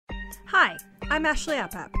Hi, I'm Ashley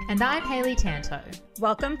Appap. And I'm Hayley Tanto.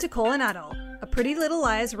 Welcome to Call an Adult, a Pretty Little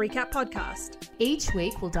Liars recap podcast. Each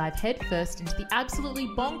week, we'll dive headfirst into the absolutely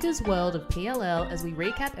bonkers world of PLL as we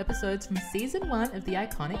recap episodes from season 1 of the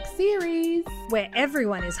iconic series. Where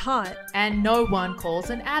everyone is hot. And no one calls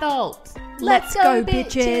an adult. Let's go,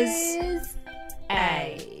 bitches!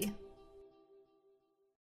 A.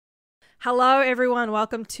 Hello, everyone.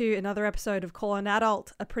 Welcome to another episode of Call an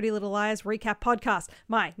Adult, a Pretty Little Liars recap podcast.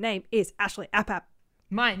 My name is Ashley Appap.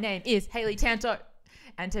 My name is Hayley Tanto.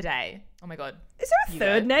 And today, oh my God. Is there a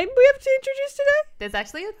third name we have to introduce today? There's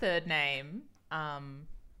actually a third name.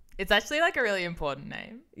 It's actually like a really important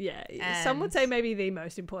name. Yeah. And Some would say maybe the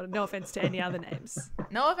most important. No offense to any other names.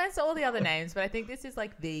 No offense to all the other names, but I think this is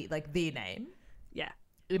the name. Yeah.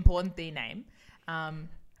 Important the name.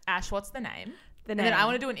 Ash, what's the name? The And name then I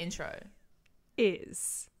want to do an intro.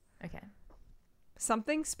 is Okay.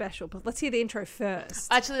 something special, but let's hear the intro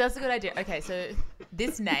first. Actually, that's a good idea. Okay, so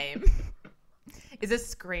this name is a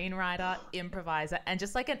screenwriter, improviser, and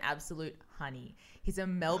just like an absolute honey. He's a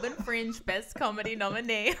Melbourne Fringe Best Comedy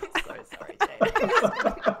nominee. I'm so sorry, Jade.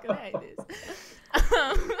 I'm gonna hate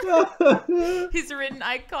this. He's written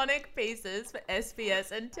iconic pieces for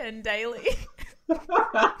SBS and 10 Daily.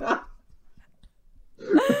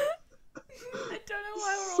 I don't know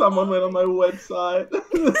why we're Someone all went on my website.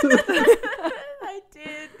 I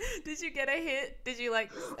did. Did you get a hit? Did you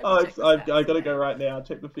like? I check the stats? gotta go right now.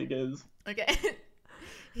 Check the figures. Okay.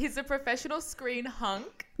 He's a professional screen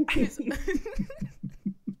hunk who's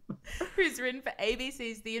written for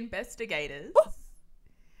ABC's The Investigators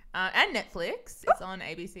and Netflix. It's on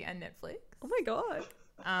ABC and Netflix. Oh my God.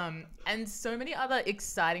 And so many other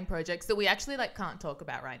exciting projects that we actually can't talk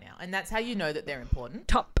about right now. And that's how you know that they're important.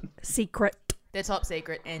 Top secret. They're top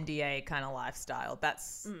secret NDA kind of lifestyle.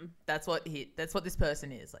 That's what this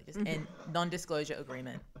person is, like just non-disclosure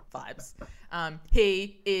agreement vibes.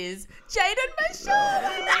 He is Jaden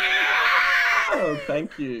Michaud. Oh,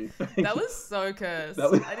 thank you. That was so cursed. That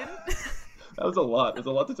was- I didn't. That was a lot. There's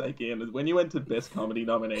a lot to take in. When you went to Best Comedy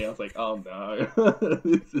nominee, I was like, oh no.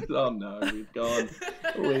 We've gone.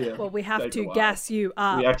 Well, we have Take a to while. gas you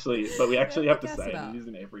up. We actually have to gas say it up. it is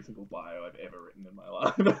in every single bio I've ever written in my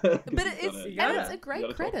life. But it's gotta- a great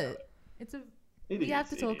gotta talk about credit. it. We have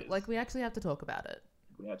to It talk. is. We actually have to talk about it.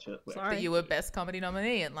 We actually, Sorry. That you were Best Comedy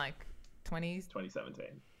nominee in 2017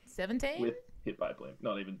 2017 with Hit by a Blimp.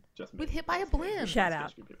 Not even just me. with Hit by a Blimp. Shout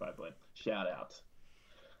out. Hit by a Blimp. Shout out.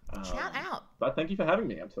 Shout out. But thank you for having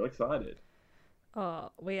me. I'm so excited.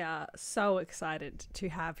 Oh, we are so excited to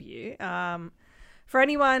have you. For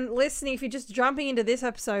anyone listening, if you're just jumping into this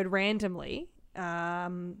episode randomly,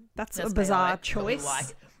 that's a bizarre chaotic.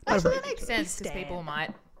 choice. Actually, that makes sense because Stand. people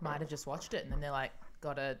might have just watched it and then they're like,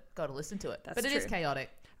 gotta listen to it. That's But it is true. chaotic.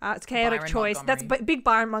 It's chaotic Byron choice. Montgomery. That's big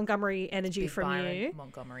Byron Montgomery energy Big from Byron you.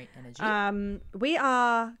 Montgomery energy. We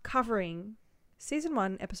are covering season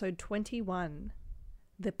 1, episode 21,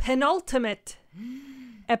 the penultimate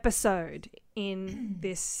episode in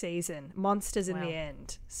this season, Monsters in Wow. the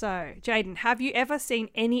End. So, Jaden, have you ever seen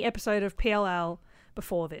any episode of PLL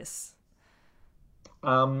before this?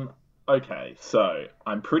 Okay, so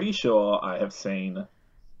I'm pretty sure I have seen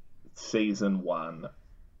season 1.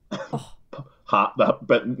 But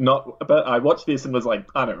I watched this and was like,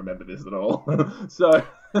 I don't remember this at all. So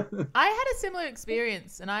I had a similar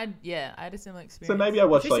experience, and I had a similar experience. so maybe I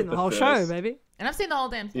watched You've like seen the whole show, baby. And I've seen the whole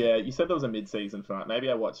damn thing. Yeah, you said there was a mid-season finale. Maybe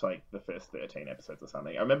I watched like the first 13 episodes or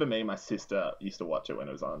something. I remember me and my sister used to watch it when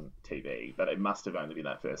it was on TV, but it must have only been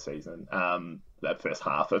that first season, that first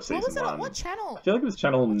half of season What was it 1. on? What channel? I feel like it was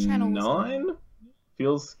channel What channel was it 9.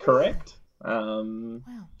 Feels correct. Wow.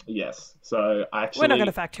 Yes. So I actually We're not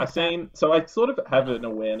gonna fact check I've seen. So I sort of have an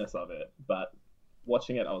awareness of it, but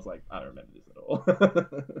watching it, I was like, I don't remember this at all.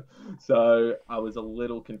 So I was a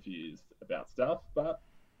little confused about stuff, but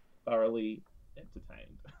thoroughly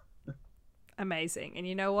entertained. Amazing. And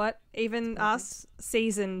you know what? Even us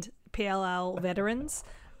seasoned PLL veterans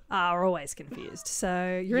are always confused.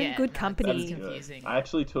 So you're in Yeah, good no, company. that's confusing. I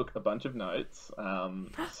actually took a bunch of notes,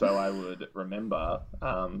 so I would remember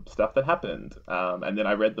stuff that happened, and then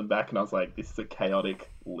I read them back, and I was like, "This is a chaotic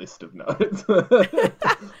list of notes."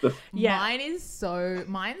 Yeah.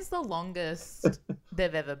 Mine's the longest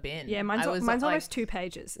they've ever been. Yeah, mine's almost 2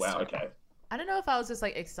 pages. Wow. Okay. I don't know if I was just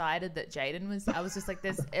excited that Jaden was. I was just like,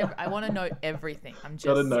 I want to know everything. I'm just,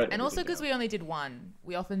 Gotta know and also everything, because we only did one.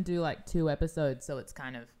 We often do 2 episodes, so it's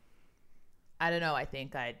kind of. I don't know. I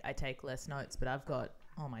think I take less notes, but I've got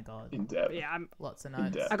Oh my god, In depth. Yeah, lots of In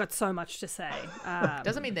notes. depth. I got so much to say.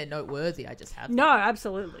 Doesn't mean they're noteworthy. I just have No,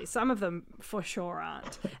 absolutely. Some of them for sure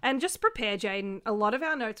aren't. And just prepare, Jaden. A lot of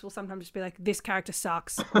our notes will sometimes just be like, this character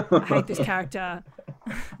sucks. I hate this character.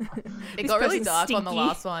 It This got really person's dark on the stinky.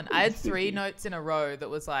 last one. I had 3 Stinky. notes in a row that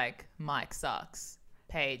was like, Mike sucks,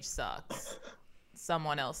 Paige sucks,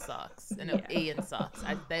 someone else sucks, and Ian sucks.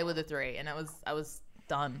 They were the 3, and I was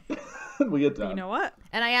done. We get done. You know what?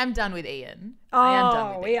 And I am done with Ian. I am done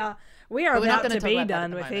Oh, with we Ian. are. We are But we're not about gonna to talk be about that at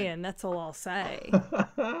done the with moment. Ian. That's all I'll say.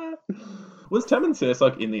 Was Tammin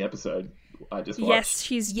Sursok in the episode I just watched? Yes,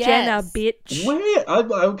 she's Yes. Jenna, bitch.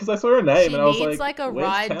 Where? Because I saw her name She and I was needs like, like a where's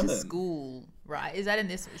ride to Tammin? school, right? Is that in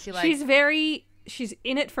this? She's She's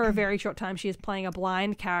in it for a very short time. She is playing a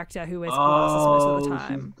blind character who wears glasses most of the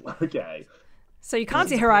time. Okay. So you can't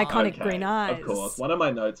see her blind. iconic Okay, green eyes. Of course. One of my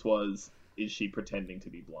notes was, is she pretending to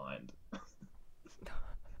be blind?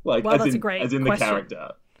 Like, Well, as that's in, a great as in question. the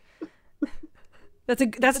character.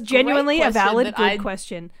 That's a genuinely great a valid, question that good I-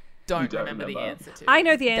 question. don't don't remember the remember. answer to. I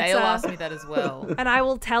know the Dale answer. asked me that as well. And I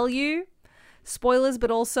will tell you, spoilers, but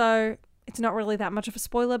also it's not really that much of a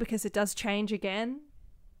spoiler because it does change again.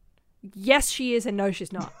 Yes, she is, and no,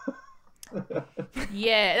 she's not.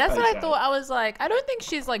 Yeah, that's what I Okay. thought. I was like, I don't think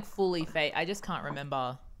she's like fully fake. I just can't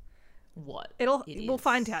remember what. We'll is.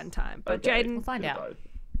 find out in time. But Okay. Jaden, We'll find Yeah, out.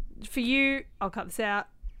 both. for you, I'll cut this out.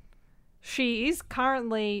 She is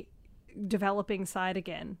currently developing sight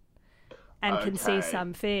again and can see Okay.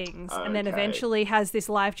 some things, and then Okay. eventually has this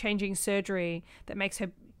life-changing surgery that makes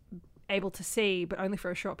her able to see, but only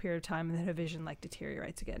for a short period of time, and then her vision like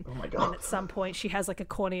deteriorates again. Oh my And god. at some point, she has like a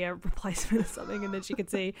cornea replacement or something, and then she can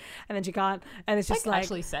see, and then she can't, and it's It's just like like,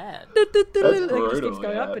 actually sad. like, it just brutal, keeps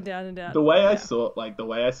going yeah. up and down and down. The way Yeah.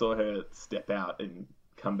 I saw her step out and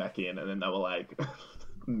come back in, and then they were like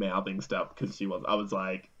mouthing stuff because I was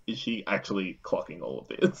like, is she actually clocking all of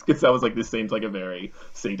this? Because I was like, this seems like a very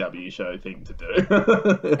CW show thing to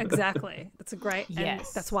do. Exactly. That's a great. And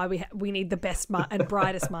Yes. that's why we need the best and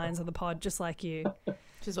brightest minds on the pod, just like you.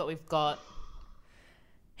 Which is what we've got.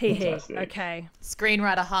 Hee hee. Fantastic. Okay.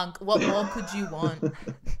 Screenwriter hunk. What more could you want?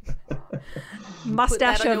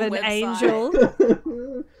 Mustache on of your an website.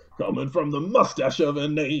 angel. Coming from the mustache of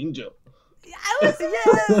an angel. Yes.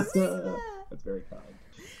 That's very kind.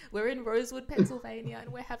 We're in Rosewood, Pennsylvania,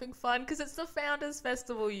 and we're having fun because it's the Founders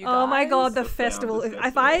Festival, you guys. Oh my god, the The festival. Founders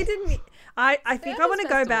If I Festival. didn't, I think I Founders want to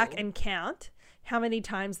go back Festival. and count how many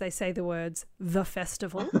times they say the words "the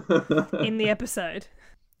festival" in the episode.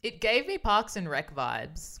 It gave me Parks and Rec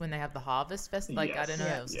vibes when they have the Harvest Festival. Like, I Yes. don't know,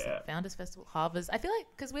 Yeah. it was just Yeah. like Founders Festival, Harvest. I feel like,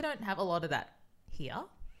 because we don't have a lot of that here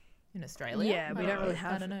in Australia. Yeah, we I don't really I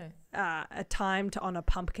have don't know. a time to honor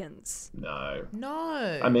pumpkins. No.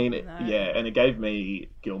 No. I mean, No. yeah, and it gave me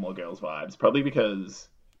Gilmore Girls vibes, probably because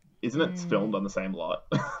isn't it filmed on the same lot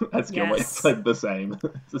as Gilmore? Yes. It's like the same.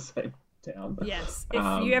 It's the same town. Yes. If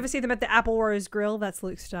Um, you ever see them at the Apple Rose Grill, that's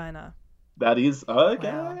Luke Steiner. That is okay.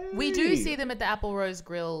 Wow. We do see them at the Apple Rose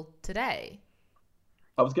Grill today.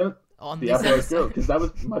 I was gonna On the this Apple Rose Grill episode. because that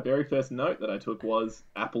was my very first note that I took was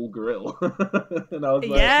Apple Grill, and I was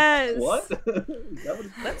like, Yes. "What? Is that what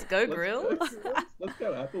it's Let's called? go Grill. Let's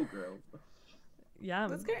go Apple Grill." Yum.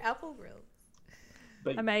 Let's go Apple Grill.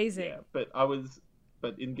 But, Amazing. Yeah,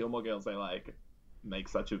 but in Gilmore Girls they like make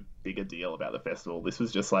such a bigger deal about the festival. This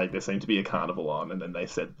was just like there seemed to be a carnival on, and then they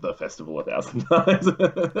said the festival 1,000 times,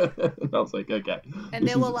 and I was like, okay, And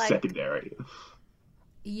this there were, is like- secondary.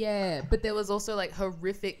 Yeah, but there was also like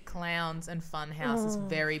horrific clowns and fun houses,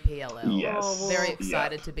 very PLL. Yes. Very Yeah.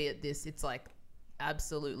 excited to be at this. It's like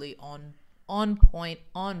absolutely on point,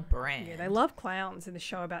 on brand. Yeah, they love clowns in the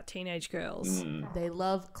show about teenage girls. They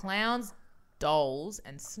love clowns, dolls,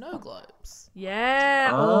 and snow globes.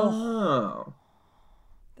 Yeah. Oh, Oh,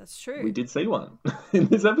 that's true. we did see one in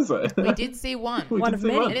this episode. We did see one. We One did of see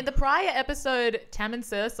many. And in the prior episode, Tammin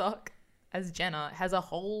Sursok as Jenna has a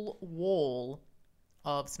whole wall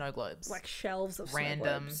of snow globes. Like shelves of snow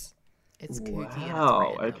Random. globes. It's kooky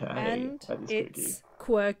Wow. and it's random. Okay. And That is it's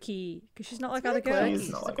quirky because she's not like other Quirky. girls She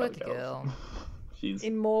is not She's a like other quirky girls. girl. She's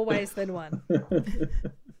in more ways than one.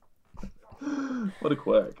 what a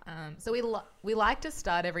quirk. So we like to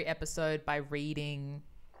start every episode by reading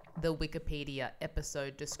the Wikipedia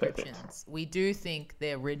episode descriptions. We do think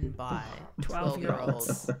they're written by 12-year-old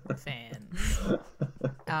 12-year-olds. fans.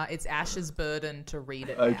 It's Ash's burden to read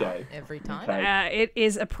it Okay. out every time. Okay. It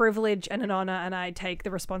is a privilege and an honor, and I take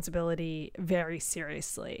the responsibility very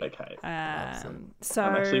seriously. Okay. So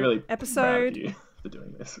I'm actually really proud episode. of you for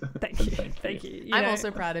doing this. Thank you. Thank you. You I'm know,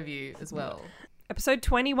 also proud of you as well. Episode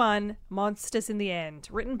 21, Monsters in the End,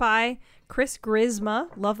 written by Chris Grismer.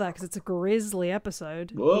 Love that because it's a grisly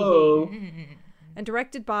episode. Whoa. and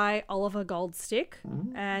directed by Oliver Goldstick.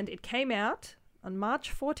 And it came out on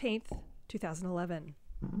March 14th, 2011.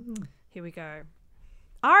 Here we go.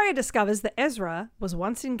 Arya discovers that Ezra was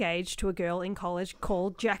once engaged to a girl in college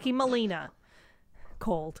called Jackie Molina.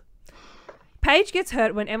 Paige gets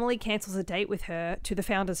hurt when Emily cancels a date with her to the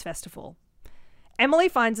Founders Festival. Emily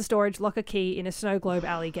finds a storage locker key in a snow globe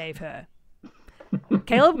Ali gave her.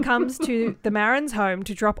 Caleb comes to the Marins' home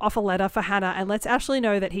to drop off a letter for Hannah and lets Ashley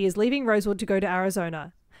know that he is leaving Rosewood to go to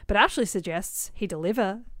Arizona. But Ashley suggests he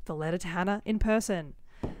deliver the letter to Hannah in person.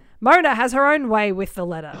 Mona has her own way with the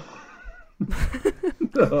letter.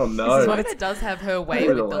 Oh no! Mona does have her way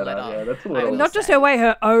with the letter. Yeah, that's a little. Not just her way,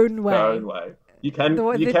 her own way. Her own way. You can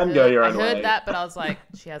go your own way. I heard that, but I was like,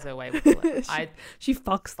 she has her way with the letter. She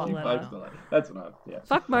fucks the letter. That's enough. Yeah.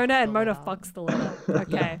 Fuck Mona and Mona fucks the letter.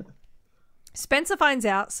 Okay. Spencer finds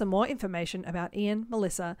out some more information about Ian,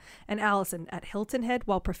 Melissa, and Allison at Hilton Head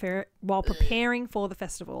while preparing for the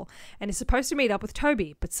festival, and is supposed to meet up with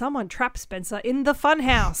Toby, but someone traps Spencer in the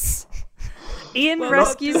funhouse. Ian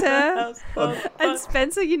rescues her, and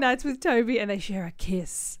Spencer unites with Toby, and they share a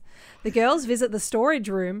kiss. The girls visit the storage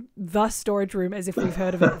room as if we've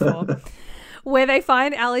heard of it before, where they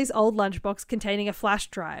find Allie's old lunchbox containing a flash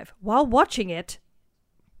drive. While watching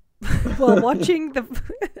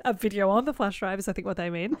a video on the flash drive is I think what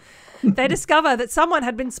they mean, they discover that someone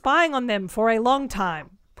had been spying on them for a long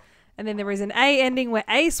time. And then there is an A ending where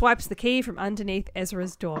A swipes the key from underneath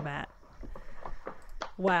Ezra's doormat.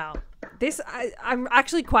 Wow. I'm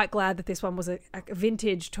actually quite glad that this one was a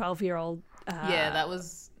vintage 12-year-old. That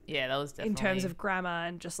was definitely in terms of grammar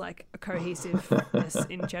and just like a cohesiveness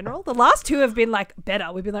in general. The last two have been like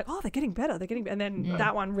better. We've been like, oh, they're getting better. And then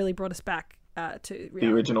that one really brought us back to reality. The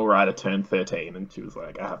original writer turned 13 and she was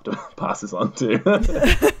like, I have to pass this on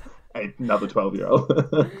to another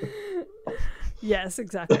 12-year-old. Yes,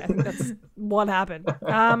 exactly. I think that's what happened.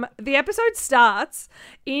 The episode starts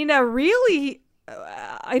in a really,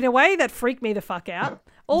 in a way that freaked me the fuck out.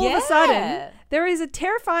 All of a sudden, there is a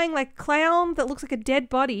terrifying like clown that looks like a dead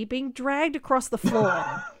body being dragged across the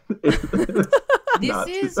floor. It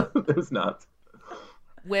was nuts.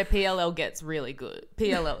 Where PLL gets really good.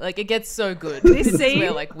 PLL, like it gets so good. This scene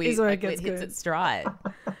where like it hits its stride.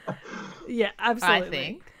 Yeah,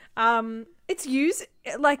 absolutely. I think it's used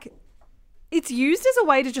as a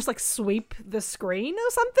way to just like sweep the screen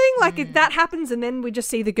or something. Like that happens, and then we just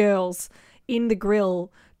see the girls in the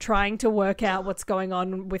grill trying to work out what's going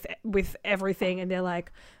on with everything, and they're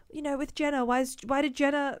like, with Jenna, why did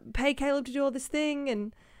Jenna pay Caleb to do all this thing?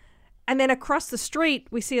 And then across the street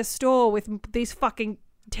we see a store with these fucking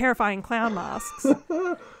terrifying clown masks.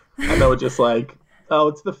 And they were just like, oh,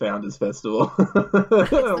 it's the Founders Festival. It's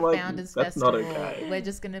the Founders That's Festival. not okay. We're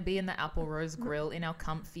just going to be in the Apple Rose Grill in our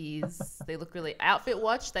comfies. They look really outfit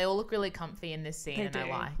watch. They all look really comfy in this scene, and I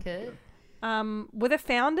like it. Were the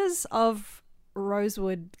founders of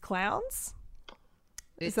Rosewood clowns?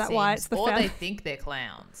 Is that why it's the or they think they're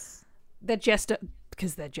clowns? They're jester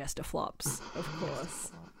flops, of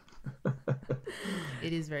course.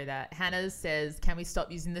 It is very that. Hannah says, can we stop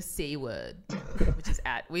using the C word? Which is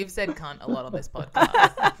we've said cunt a lot on this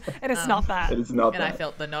podcast. And it's not that. It is not and that. I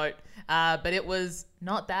felt the note. But it was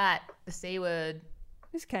not that. The C word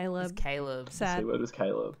It's Caleb. is Caleb. The Sad. word was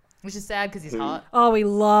Caleb. Which is sad because he's hot. Oh, we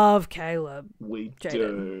love Caleb. We Jaden.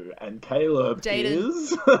 do. And Caleb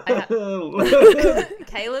is...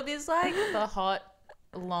 Caleb is like the hot,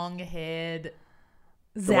 long-haired...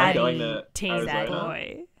 Zaddy teen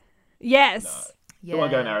boy. Yes. No. The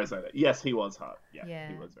one going to Arizona. Yes, he was hot. Yeah.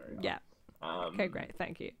 He was very hot. Yeah. Okay, great.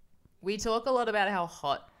 Thank you. We talk a lot about how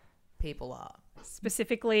hot people are.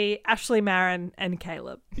 Specifically, Ashley Marin and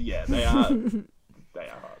Caleb. Yeah, they are. They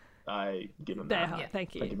are hot. I give them that. They're hot. Yeah.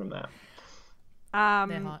 Thank you. I give them that.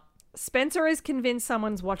 They're hot. Spencer is convinced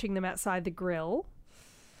someone's watching them outside the grill.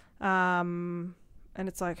 And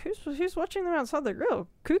it's like, who's watching them outside the grill?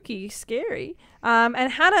 Kooky, scary.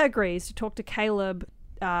 And Hannah agrees to talk to Caleb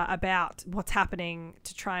about what's happening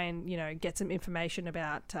to try and, get some information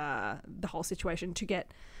about the whole situation to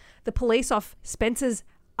get the police off Spencer's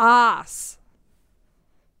ass.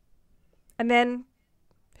 And then,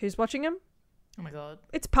 who's watching him? Oh, my God.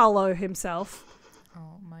 It's Paulo himself.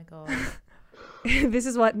 Oh, my God. This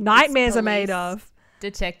is what nightmares are made of.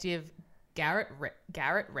 Detective Garrett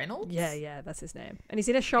Reynolds? Yeah, that's his name. And he's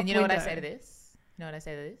in a shop And you know window. what I say to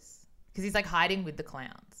this? Because he's like hiding with the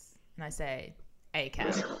clowns. And I say,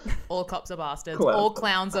 ACAB. All cops are bastards. Clown. All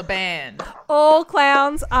clowns are banned. All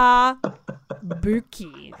clowns are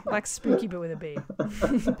spooky. Like spooky but with a B.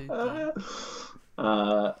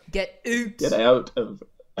 Get out.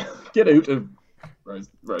 Get out of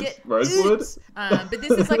Rosewood. But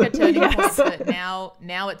this is like a turning point that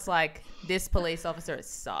now it's like this police officer is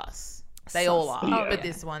sus. They all are. Yeah. But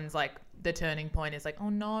this one's like the turning point is like, oh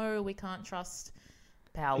no, we can't trust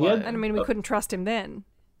Paolo. Yeah. And I mean, we couldn't trust him then.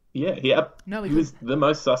 Yeah, No, we he was the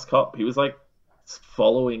most sus cop. He was like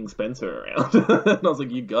following Spencer around. And I was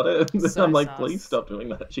like, you got it. So I'm like, sus. please stop doing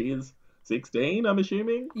that. She is 16, I'm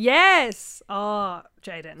assuming. Yes. Oh,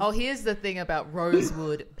 Jaden. Oh, here's the thing about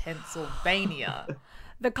Rosewood, Pennsylvania.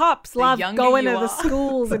 The cops love younger going you to the are.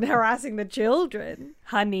 schools and harassing the children,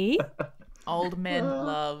 honey. Old men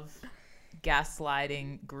love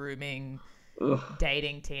gaslighting, grooming,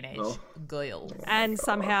 dating teenage girls. And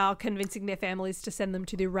somehow convincing their families to send them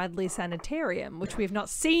to the Radley Sanitarium, which we have not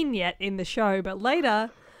seen yet in the show, but later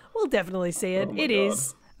we'll definitely see it. Oh my It God.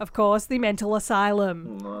 is, of course, the mental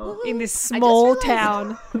asylum No. in this small realised-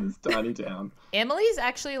 town. It's a tiny town. Emily's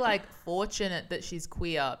actually like fortunate that she's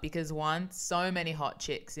queer because one, so many hot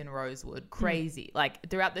chicks in Rosewood, crazy. Like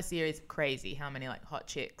throughout the series, crazy how many like hot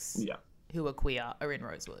chicks Yeah. who are queer are in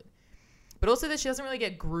Rosewood. But also that she doesn't really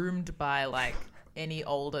get groomed by like any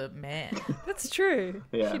older man. That's true.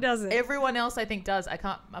 Yeah. She doesn't. Everyone else I think does. I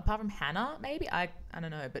can't, apart from Hannah, maybe. I don't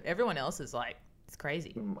know, but everyone else is like, it's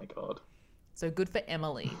crazy. Oh my God. So good for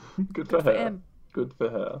Emily. Good for for her. Em. Good for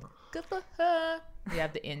her. Good for her. We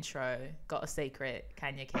have the intro. Got a secret.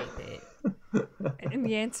 Can you keep it? And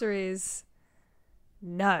the answer is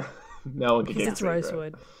no, No one can because keep it's a secret.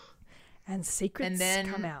 Rosewood. And secrets And then-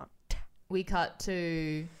 come out. We cut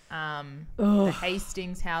to the Ugh.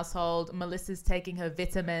 Hastings household. Melissa's taking her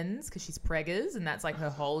vitamins because she's preggers, and that's like her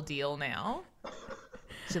whole deal now.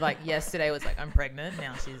 She like yesterday was like, I'm pregnant.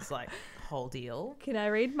 Now she's like, whole deal. Can I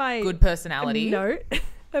read my Good personality. note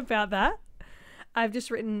about that? I've just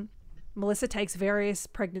written, Melissa takes various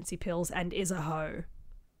pregnancy pills and is a hoe.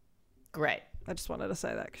 Great. I just wanted to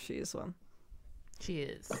say that because she is one. She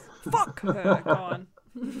is. Fuck her. Go on.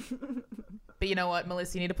 But you know what,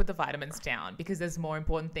 Melissa, you need to put the vitamins down because there's more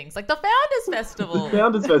important things like the Founders Festival.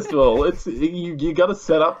 Founders Festival. It's you got to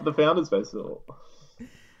set up the Founders Festival.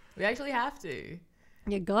 We actually have to.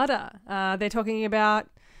 You gotta. They're talking about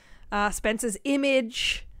Spencer's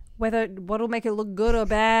image, what'll make it look good or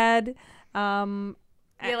bad.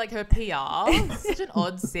 Yeah, like her PR. It's such an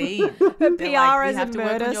odd scene. Her They're PR "We as a have to work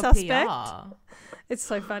on murder your suspect. PR." It's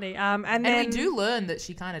so funny. And And then we do learn that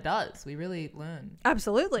she kind of does. We really learn.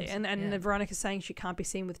 absolutely. And Yeah. Veronica's saying she can't be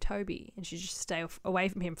seen with Toby and she should just stay away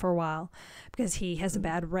from him for a while because he has a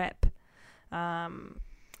bad rep. And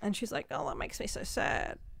she's like, "Oh, that makes me so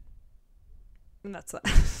sad." And that's that.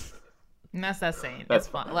 And that's that scene. That's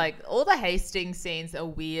It's fun. fine. Like all the Hastings scenes are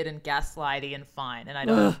weird and gaslighty and fine, and I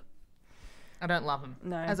don't love them.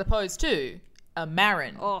 No. As opposed to a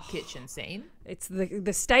Marin Oh. kitchen scene. It's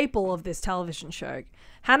the staple of this television show.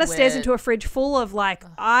 Hannah stares Where- into a fridge full of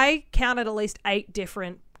I counted at least 8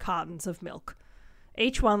 different cartons of milk.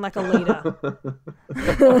 Each one like a liter.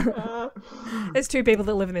 There's 2 people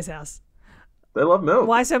that live in this house. They love milk.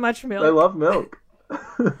 Why so much milk? They love milk.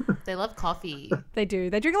 They love coffee. They do.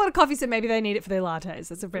 They drink a lot of coffee, so maybe they need it for their lattes.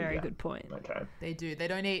 That's a very good point. Okay. They do. They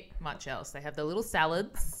don't eat much else. They have the little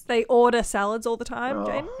salads. They order salads all the time, Oh.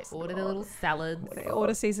 Jane. They order the little salads. They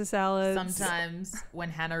order Caesar salads. Sometimes when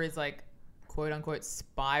Hannah is like, quote unquote,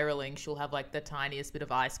 spiraling, she'll have like the tiniest bit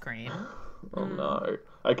of ice cream. Oh no.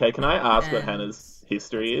 Okay, can I ask what And- Hannah's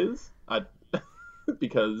history is?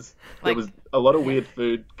 Because there Like- was a lot of weird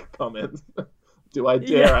food comments. Do I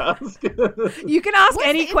dare ask? You can ask Was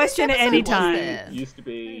any in this question at episode, any was time. there? Used to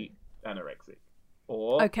be anorexic.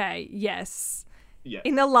 Or Okay, yes. yes.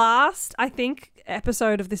 In the last, I think,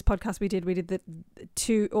 episode of this podcast we did the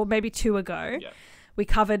 2 or maybe 2 ago, Yeah. we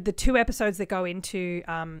covered the 2 episodes that go into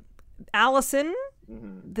Allison,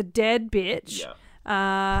 the dead bitch, Yeah.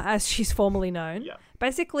 as she's formerly known, Yeah.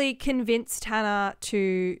 basically convinced Hannah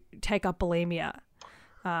to take up bulimia.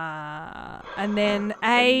 And then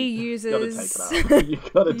uses... Gotta take it up. You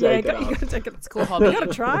gotta take it you up. gotta take it. It's a cool hobby. You gotta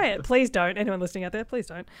try it. Please don't. Anyone listening out there, please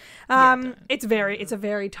don't. don't. It's a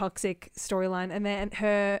very toxic storyline. And then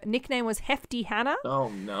her nickname was Hefty Hannah. Oh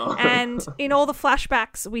no. And in all the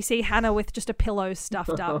flashbacks, we see Hannah with just a pillow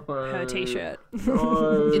stuffed up her t-shirt.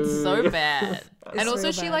 No. It's so bad. And also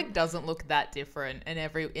real she bad. like doesn't look that different. And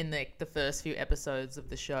in the first few episodes of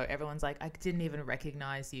the show, everyone's like, I didn't even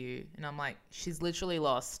recognize you. And I'm like, she's literally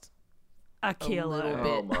lost A a kilo. little Oh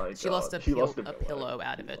bit. my She lost God. a, She pill- lost a a pillow. pillow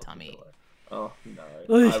out of her Lost a tummy. pillow. Oh no.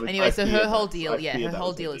 Ugh. Anyway, so her feared whole that- deal- I yeah, feared her that whole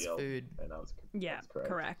was the deal is food. And that was Yeah, correct.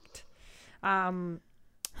 correct.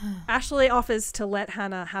 Ashley offers to let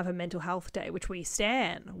Hannah have a mental health day, which we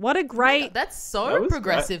stan. What a great... That's so That was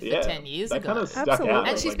progressive great. Yeah, for 10 years that ago. kind of stuck Absolutely. out. And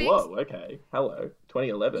I was she's like, being- whoa, okay, hello,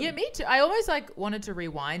 2011. Yeah, me too. I almost like wanted to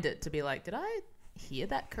rewind it to be like, did I hear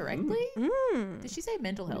that correctly? Did she say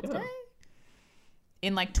mental health Yeah. day?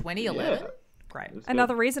 In like 2011? Yeah. Great. It was good.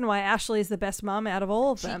 Another reason why Ashley is the best mum out of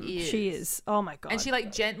all of She them. is. She is. Oh my God. And she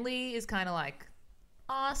like gently is kind of like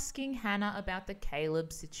asking Hannah about the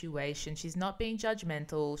Caleb situation. She's not being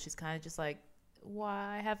judgmental. She's kind of just like,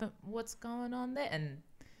 what's going on there? And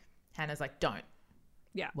Hannah's like, don't.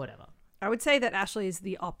 Yeah. Whatever. I would say that Ashley is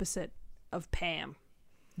the opposite of Pam.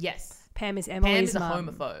 Yes. Pam is Pam Emily's is a mum.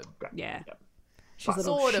 homophobe. Great. Yeah. Yep. She's a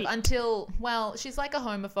little Sort of shit. until, well, she's like a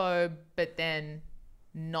homophobe, but then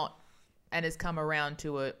not, and has come around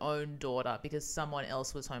to her own daughter because someone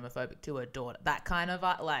else was homophobic to her daughter. That kind of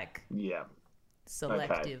like Yeah.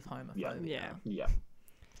 selective homophobia, Yeah. Yeah.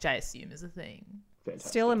 which I assume is a thing. Fantastic.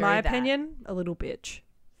 Still, in Very my that. opinion, a little bitch.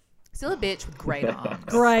 Still a bitch with great arms.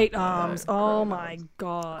 Great arms. Great Oh arms. my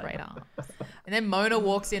God. Great arms. And then Mona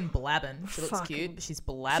walks in blabbing. She looks Fucking- cute, but she's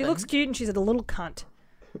blabbing. She looks cute and she's a little cunt.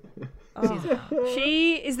 She's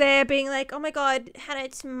She is there being like, oh my God, Hannah,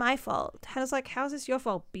 it's my fault. Hannah's like, how's this your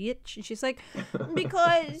fault, bitch? And she's like,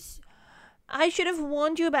 because I should have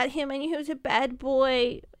warned you about him. I knew he was a bad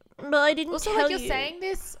boy, but I didn't also, tell like, you're you. saying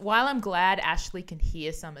this while I'm glad Ashley can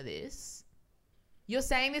hear some of this. You're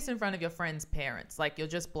saying this in front of your friend's parents. Like, you're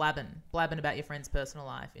just blabbing about your friend's personal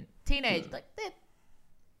life. In teenage, like,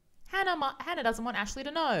 Hannah doesn't want Ashley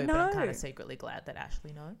to know. But I'm No. kind of secretly glad that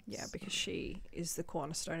Ashley knows. Yeah, because she is the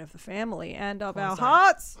cornerstone of the family and of Cornerstone. our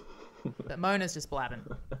hearts. But Mona's just blabbing.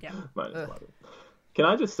 Yeah. Minus Ugh. 11. Can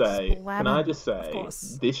I just say? Can I Splabbing. just say?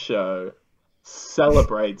 course. This show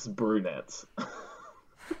celebrates brunettes.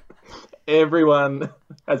 Everyone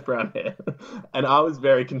has brown hair, and I was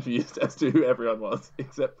very confused as to who everyone was,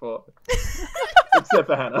 except for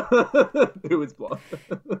Hannah, who was blonde.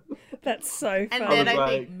 That's so And funny. then I was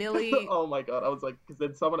think like- Millie. Oh my god! I was like, because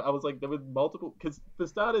then someone, I was like, there was multiple. Because for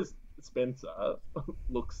starters, Spencer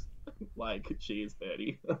looks like she is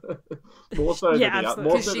 30, more so Yeah, than the absolutely.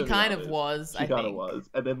 more Because so she than the kind of others. was, She I kind of think. was,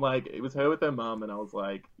 and then like it was her with her mum, and I was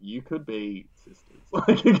like, you could be sisters,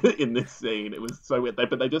 like in this scene. It was so weird.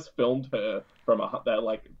 But they just filmed her from they're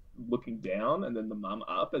like looking down, and then the mum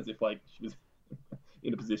up as if like she was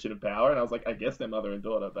in a position of power, and I was like, I guess they're mother and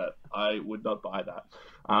daughter, but I would not buy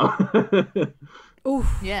that.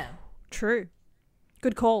 Oof, Yeah. true.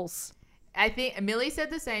 Good calls. I think Millie said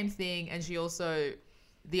the same thing, and she also,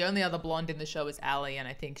 the only other blonde in the show is Allie, and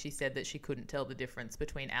I think she said that she couldn't tell the difference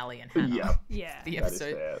between Allie and Hannah. Yeah, Yeah. The that is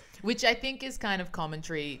episode, fair. which I think is kind of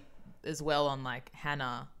commentary as well on like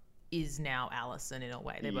Hannah is now Allison in a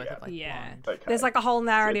way. They both Yeah. have like Yeah. blonde. Okay. There's like a whole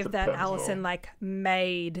narrative a that personal- Allison like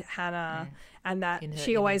made Hannah and that In her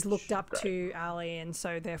she always image. looked up to Ali, and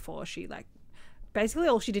so therefore she like basically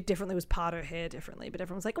all she did differently was part her hair differently, but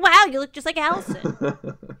everyone's like, wow, you look just like Allison.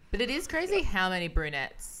 But it is crazy how many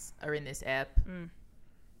brunettes are in this ep.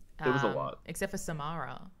 There was a lot. Except for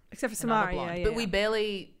Samara. Except for another Samara, blonde. yeah. But we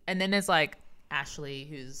barely, and then there's like Ashley,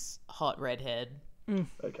 who's hot redhead.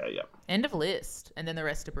 Okay, yeah. End of list. And then the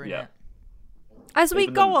rest are brunette. As we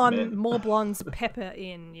Even go the on, men. more blondes pepper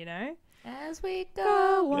in, you know? As we Go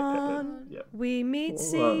go. Yeah, on, yeah. we meet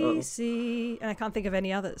Whoa. Cece. And I can't think of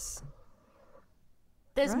any others.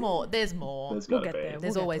 There's Right. more. There's more. There's We'll gotta get be. there. There's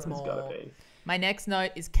We'll get always to it. There's more. gotta be. My next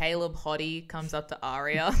note is Caleb Hottie comes up to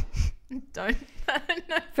Aria. don't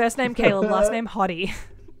know. First name Caleb, last name Hottie.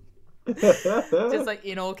 Just like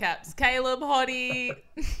in all caps. Caleb Hottie.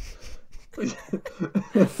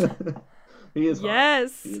 He is hot.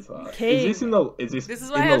 Yes. He is hot. King. Is this in the? Is this? This is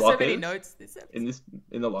in why I the have so many lockers? notes this episode.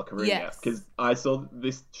 In the locker room, Yes. Because I saw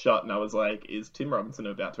this shot and I was like, "Is Tim Robinson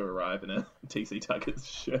about to arrive in a TC Tuckers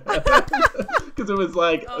shirt?" Because it was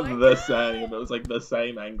like Oh my the God. same. It was like the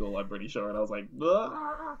same angle. I'm pretty sure, and I was like,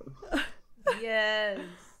 "Ugh." Yes.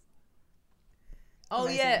 Oh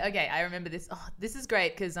Amazing. yeah, okay. I remember this. Oh, this is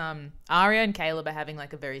great because Aria and Caleb are having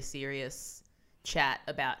like a very serious chat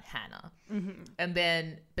about Hannah, and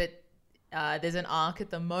then there's an arc at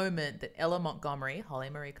the moment that Ella Montgomery, Holly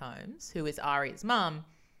Marie Combs, who is Aria's mum,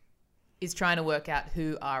 is trying to work out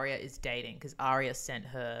who Aria is dating because Aria sent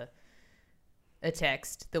her a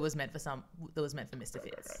text that was meant for Mr.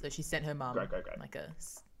 Fitz. So she sent her mum Great. like a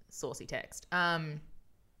saucy text.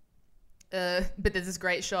 But there's this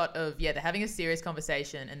great shot of they're having a serious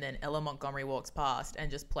conversation, and then Ella Montgomery walks past and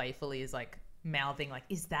just playfully is like mouthing like,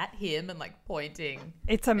 "Is that him?" and like pointing.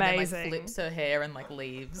 It's And then, amazing. like, flips her hair and like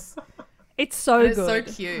leaves. It's so And it's good.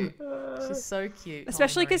 so cute. She's so cute.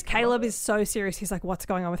 Especially Holly because Marie. Caleb is so serious. He's like, "What's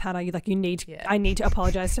going on with Hannah? You Yeah. I need to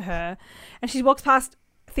apologize to her." And she walks past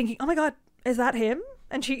thinking, oh my God, is that him?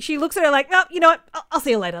 And she looks at her like, no, you know what? I'll see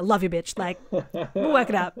you later. Love you, bitch. Like, we'll work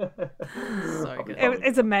it out. So good.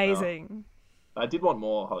 It's amazing. I did want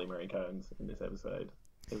more Holly Marie Combs in this episode.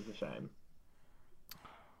 It was a shame.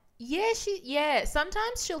 Yeah,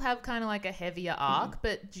 sometimes she'll have kind of like a heavier arc,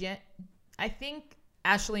 but I think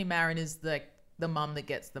Ashley Marin is the mum that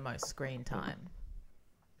gets the most screen time.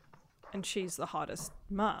 And she's the hottest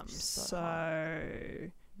mum, so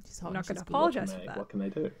I'm not going to good. apologise for that. What can they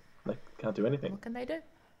do? They can't do anything. What can they do?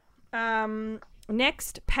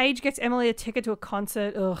 Next, Paige gets Emily a ticket to a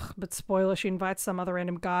concert. Ugh, but spoiler, she invites some other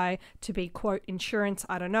random guy to be, quote, insurance.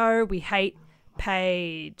 I don't know. We hate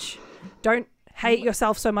Paige. Don't hate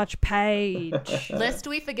yourself so much, Paige. Lest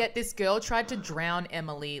we forget, this girl tried to drown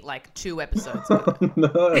Emily like 2 episodes ago. No.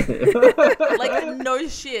 Like, no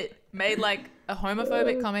shit. Made like a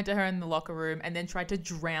homophobic comment to her in the locker room and then tried to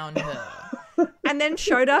drown her. And then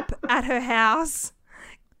showed up at her house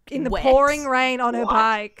in the Wet. pouring rain on her What?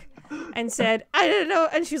 bike and said, I don't know.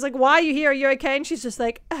 And she's like, why are you here? Are you okay? And she's just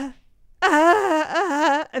like, and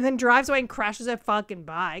then drives away and crashes her fucking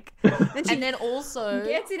bike. Then she And then also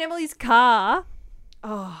gets in Emily's car.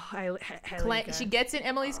 Oh, Haley, go. she gets in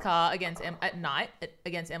Emily's car at night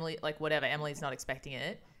against Emily, like whatever. Emily's not expecting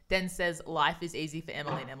it. Then says life is easy for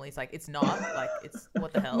Emily, and Emily's like, it's not. Like, it's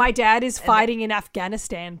what the hell. My dad is fighting in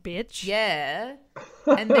Afghanistan, bitch. Yeah.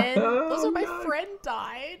 And then also my friend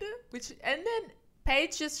died, and then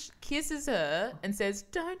Paige just kisses her and says,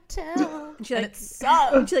 "Don't tell." And she and like it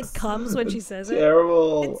sucks. And she like comes when she says it.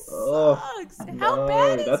 Terrible. It sucks. How no,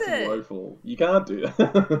 bad is that's it? woeful. You can't do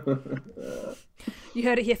that. You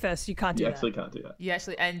heard it here first. You can't do You that. actually can't do that. You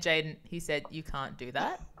actually, and Jaden, he said you can't do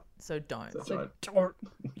that, so don't. That's So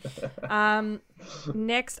right.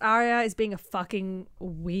 next, Arya is being a fucking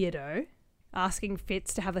weirdo, asking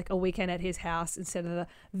Fitz to have like a weekend at his house instead of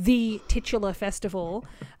the titular festival,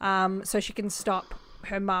 so she can stop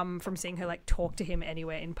her mum from seeing her like talk to him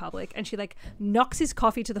anywhere in public. And she like knocks his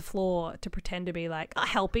coffee to the floor to pretend to be like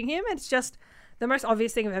helping him. And it's just the most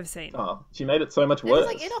obvious thing I've ever seen. Oh, she made it so much was, worse.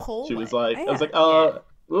 like, in a hallway. She was like, Yeah. I was like, oh,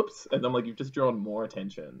 whoops. And I'm like, you've just drawn more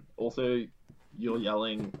attention. Also, you're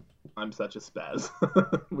yelling, I'm such a spaz,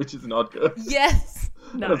 which is not good. Yes.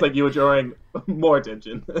 And I was like, you were drawing more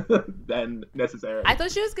attention than necessary. I thought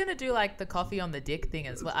she was gonna do like the coffee on the dick thing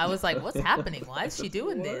as well. I was like, what's happening? Why is she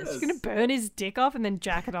doing this? Worse. She's gonna burn his dick off and then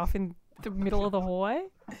jack it off in the middle of the hallway.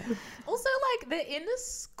 Also, like, they're in the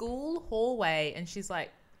school hallway, and she's like,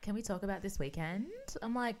 "Can we talk about this weekend?"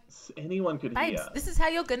 I'm like, Anyone could babes, hear. this is how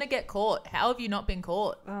you're gonna get caught. How have you not been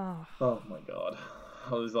caught? Oh, Oh my god.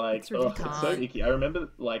 I was like, It's oh, ridiculous. it's so icky. I remember,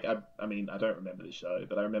 like, I mean, I don't remember this show,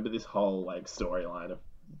 but I remember this whole, like, storyline of,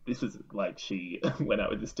 this was, like, she went out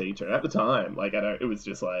with this teacher. At the time, like, it was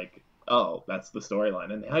just like, oh, that's the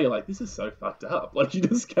storyline. And now you're like, this is so fucked up. Like, you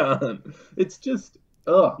just can't. It's just,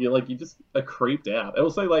 you're like, you just are creeped out.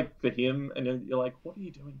 Also, like, for him, and you're like, what are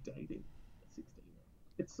you doing dating at 16?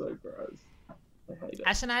 It's so gross. I hate it.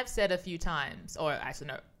 Ash and I have said a few times, or actually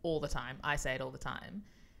no, all the time. I say it all the time.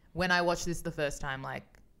 When I watched this the first time, like,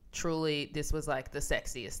 truly, this was like the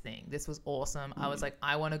sexiest thing. This was awesome. I was like,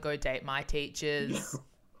 I want to go date my teachers.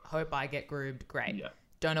 Hope I get groomed. Great. Yeah.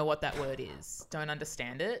 Don't know what that word is. Don't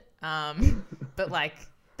understand it. But like,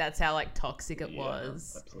 that's how like toxic it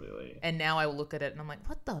was. Absolutely. And now I look at it and I'm like,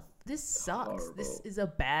 this sucks. This Horrible. is a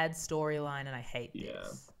bad storyline and I hate Yeah.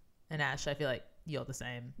 this. And Ash, I feel like you're the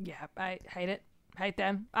same. yeah, I hate it. Hate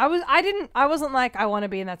them. I wasn't like, I want to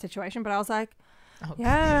be in that situation, but I was like, Oh,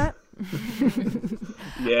 yeah.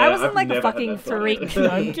 Yeah, I wasn't I've like a never had fucking that thought. freak. No,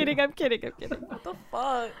 I'm kidding. What the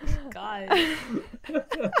fuck? God.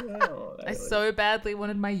 Oh, I so badly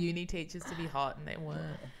wanted my uni teachers to be hot and they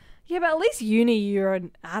weren't. Yeah, but at least uni, you're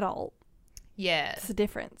an adult. Yeah, It's the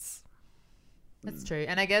difference. that's true.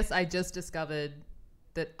 And I guess I just discovered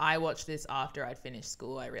that I watched this after I'd finished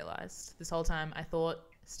school. I realized this whole time I thought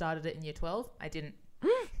started it in year 12. I didn't.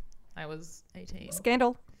 I was 18.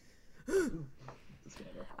 Scandal.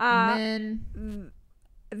 Scandal. And then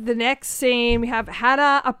The next scene, we have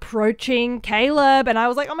Hannah approaching Caleb, and I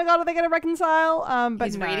was like, "Oh my god, are they going to reconcile?" But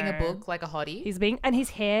he's no. reading a book like a hottie. And his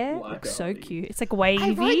hair Like looks a so hottie. cute. It's like wavy. I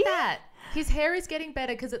wrote that. His hair is getting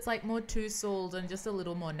better because it's like more two-souled and just a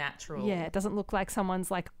little more natural. Yeah, it doesn't look like someone's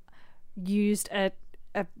like used a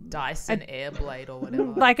Dyson Airblade or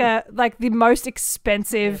whatever. like the most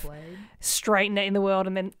expensive Airblade. straightener in the world,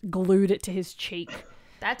 and then glued it to his cheek.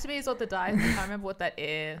 That to me is what the Dyson. I can't remember what that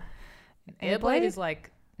Airblade Airblade? is like.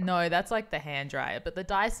 No, that's like the hand dryer, but the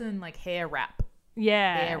Dyson like hair wrap.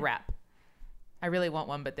 Yeah, Hair wrap. I really want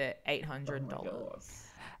one, but they're $800. God.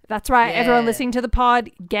 that's right. Everyone Yeah. listening to the pod,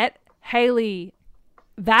 get Haley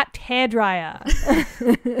that hairdryer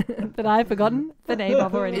that I've forgotten the name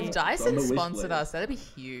of already. If on Dyson the wish sponsored list. us, that'd be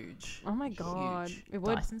huge. Oh my God. Huge. It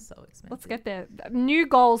would. Dyson's so expensive. Let's get there. New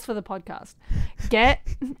goals for the podcast. Get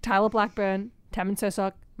Tyler Blackburn, Tammin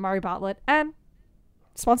Sursok, Murray Bartlett, and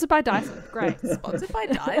sponsored by Dyson. Great. Sponsored by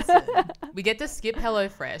Dyson. We get to skip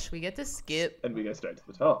HelloFresh. We get to skip. And we go straight to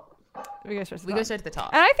the top. We go straight to the We top. go straight to the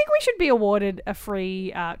top. And I think we should be awarded a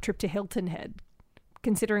free trip to Hilton Head,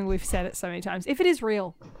 considering we've said it so many times. If it is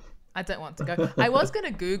real. I don't want to go. I was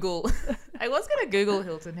gonna Google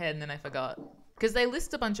Hilton Head, and then I forgot because they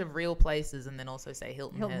list a bunch of real places and then also say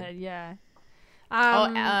Hilton Head. Head, yeah.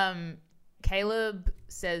 Caleb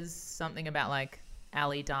says something about like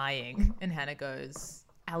Ali dying, and Hannah goes,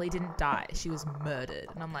 "Ali didn't die; she was murdered."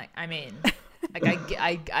 And I'm like, I mean, like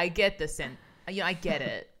I get the sense, I get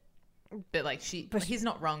it, but like he's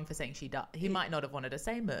not wrong for saying she died. He might not have wanted to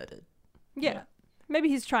say murdered. Yeah. Maybe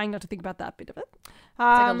he's trying not to think about that bit of it. It's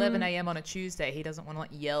like 11 a.m. on a Tuesday. He doesn't want to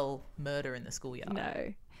like yell murder in the schoolyard.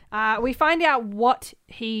 No. We find out what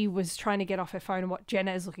he was trying to get off her phone and what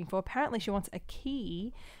Jenna is looking for. Apparently she wants a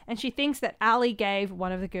key and she thinks that Ali gave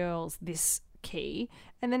one of the girls this key.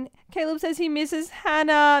 And then Caleb says he misses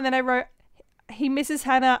Hannah. And then I wrote, he misses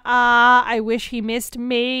Hannah. I wish he missed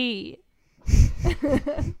me.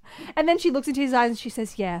 And then she looks into his eyes and she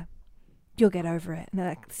says, yeah, you'll get over it. And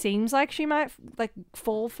it seems like she might like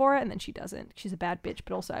fall for it, and then she doesn't. She's a bad bitch,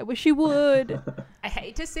 but also I wish she would. I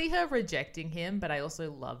hate to see her rejecting him, but I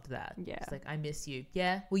also loved that. Yeah. It's like, I miss you.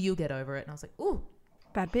 Yeah, well, you'll get over it. And I was like, ooh.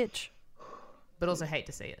 Bad bitch. But also hate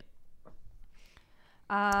to see it.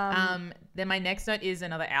 Um, Then my next note is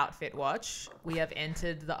another outfit watch. We have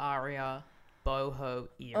entered the Aria boho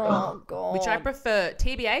era. oh god. Which I prefer.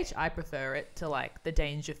 TBH, I prefer it to like the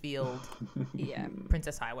Dangerfield yeah.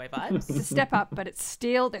 Princess Highway vibes. It's a step up, but it's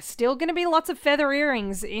still there's still going to be lots of feather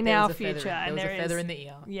earrings in There our was a feather- future, There and was there a feather is. in the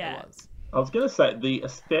ear. Yeah. There was. I was going to say, the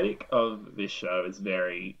aesthetic of this show is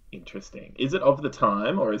very interesting. Is it of the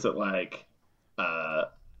time, or is it like,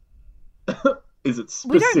 is it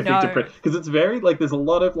We don't specific to know. print? Because it's very, like, there's a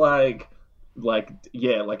lot of, like,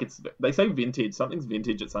 it's, they say vintage, something's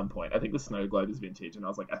vintage at some point. I think the snow globe is vintage, and I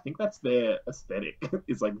was like, I think that's their aesthetic,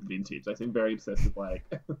 is, like, vintage. They seem very obsessed with, like,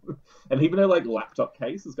 and even her, like, laptop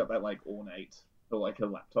case has got that, like, ornate, or, like, her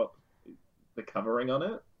laptop, the covering on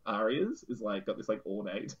it. Aria's is like got this like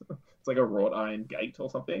ornate, it's like a wrought iron gate or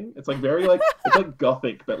something. It's like very like it's like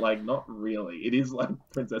gothic, but like not really. It is like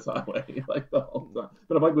Princess Highway like the whole time.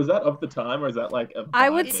 But I'm like, was that of the time or is that like a I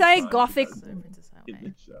would vibe of say time gothic- that's So Princess in Highway.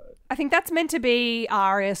 this show? I think that's meant to be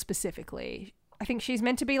Aria specifically. I think she's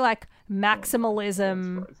meant to be like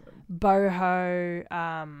maximalism, That's Frozen. boho,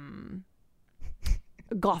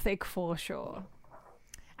 gothic for sure.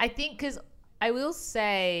 I think because I will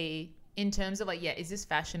say in terms of like, yeah, is this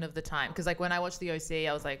fashion of the time? Because like when I watched the OC,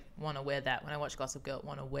 I was like, want to wear that. When I watched Gossip Girl,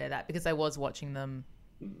 want to wear that because I was watching them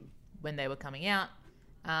when they were coming out.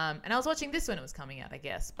 And I was watching this when it was coming out, I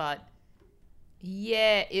guess. But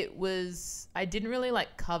yeah, it was, I didn't really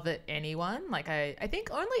like covet anyone. Like I think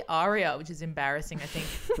only Aria, which is embarrassing. I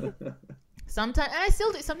think sometimes, and I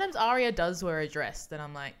still do, sometimes Aria does wear a dress that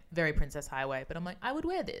I'm like, very Princess Highway, but I'm like, I would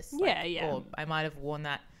wear this. Like, Yeah, yeah. Or I might have worn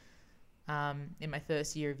that in my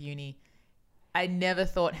first year of uni. I never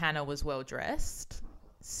thought Hannah was well dressed.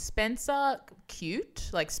 Spencer, cute.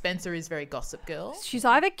 Like Spencer is very Gossip Girl. She's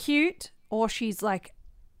either cute or she's like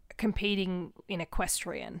competing in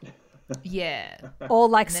equestrian Yeah. or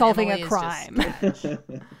like And then solving Emily a is crime. just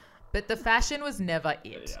trash. But the fashion was never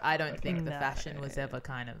it. Yeah, I don't okay. think the No. fashion was ever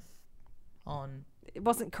kind of on It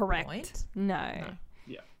wasn't correct. point. No.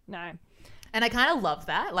 Yeah. No. And I kind of love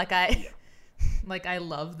that. Like I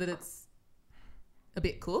love that it's a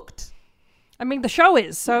bit cooked. I mean, the show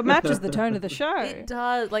is, so it matches the tone of the show. It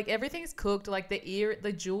does. Like everything's cooked. Like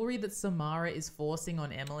the jewelry that Samara is forcing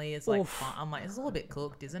on Emily is like, Oof. I'm like, it's all a bit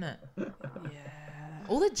cooked, isn't it? Yeah.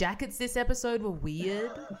 All the jackets this episode were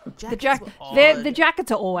weird. The, Jackets were odd. the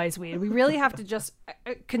jackets are always weird. We really have to just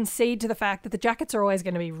concede to the fact that the jackets are always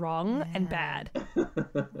going to be wrong and bad.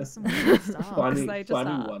 Some weird stuff. Find Because me, they just find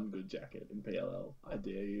me are. one good jacket in PLL. I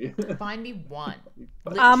dare you. Find me one.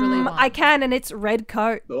 Literally one. I can, and it's Red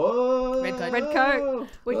Coat, Oh, Red Coat. Red Coat,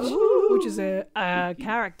 which Ooh. is a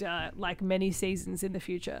character like many seasons in the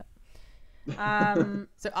future.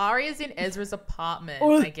 So Arya's in Ezra's apartment,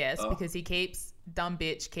 Oh. I guess, because dumb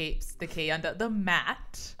bitch keeps the key under the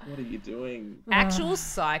mat. What are you doing? Actual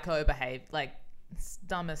psycho behaved, like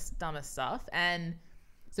dumbest stuff. And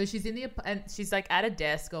so she's in and she's like at a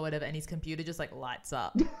desk or whatever, and his computer just like lights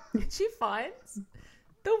up. And she finds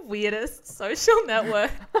the weirdest social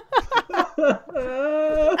network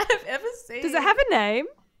I've ever seen. Does it have a name?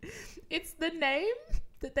 It's the name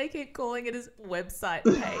that they keep calling it his website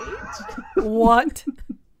page. What?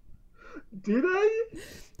 Do they?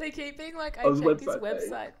 They keep being like, I Oh, his checked his website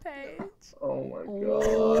website page. Oh my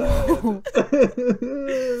Ooh.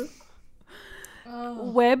 god.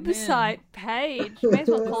 Oh, Website page. May as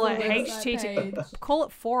well call it Website HTTP. page. Call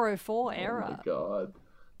it 404 Oh my error. god.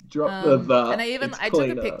 Drop the And I it's took a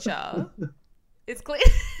cleaner. picture. It's clear.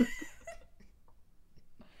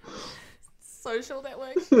 Social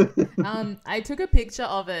network. I took a picture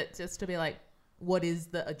of it just to be like, what is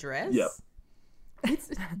the address? Yep. It's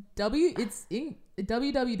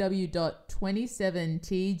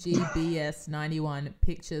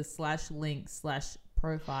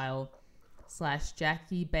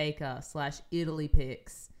www.27tgbs91pictures/links/profile/Jackie Baker/Italy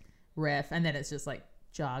pics ref, and then it's just like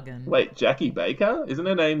jargon. Wait, Jackie Baker? Isn't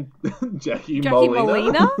her name Jackie Jackie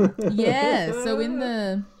Molina? Yeah,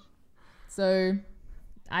 so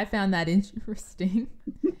I found that interesting.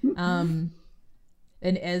 And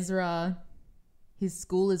Ezra, his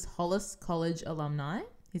school is Hollis College alumni.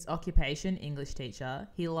 His occupation, English teacher.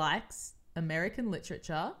 He likes American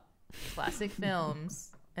literature, classic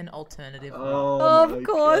films, and alternative rock. Oh, Of my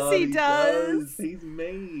course God, he does. He's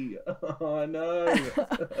me. Oh no.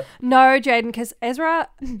 No, Jaden, because Ezra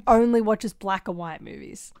only watches black and white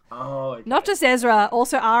movies. Oh, okay. Not just Ezra,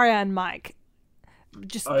 also Arya and Mike.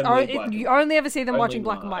 Just Only you only ever see them watching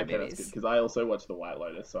black and white movies. Because I also watch The White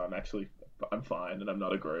Lotus, so I'm fine, and I'm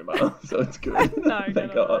not a groomer, so it's good. No,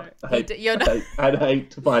 Thank no, God. no. I'd hate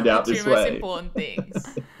to find out The this two most way. important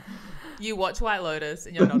things. You watch White Lotus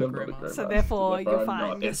and you're not a I'm not a groomer. groomer. So therefore, you're I'm fine.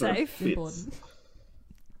 not. You're Ezra safe. fits. Important.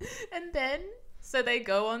 And then, so they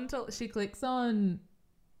go on to, she clicks on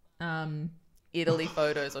Italy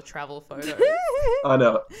photos or travel photos. I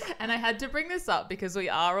know. And I had to bring this up because we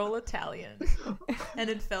are all Italian. And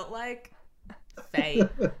it felt like fate.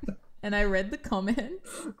 And I read the comments.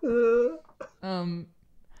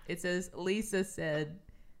 It says, Lisa said,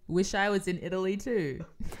 wish I was in Italy too.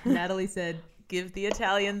 Natalie said, give the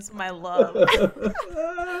Italians my love.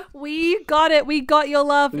 We got it. We got your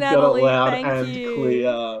love, We've Natalie. got it loud Thank and you.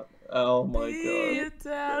 clear. Oh my The God.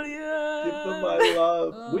 Italian. Give them my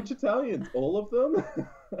love. Which Italians? All of them?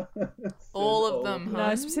 All of them,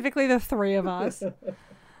 No, specifically the three of us.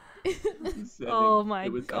 Oh my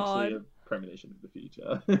It was God. actually a premonition of the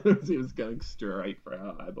future. It was going straight for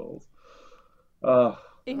our eyeballs. Oh,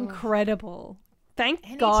 Incredible.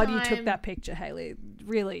 Thank God you took Anytime- that picture, Haley.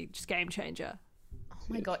 Really, just game changer. Oh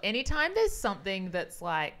my God. Anytime there's something that's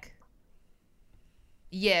like,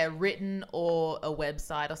 yeah, written or a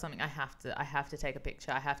website or something, I have to take a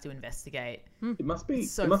picture. I have to investigate. it must be.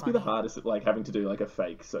 So it must be the funny. hardest at like having to do like a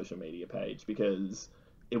fake social media page because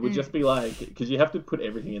it would just be like because you have to put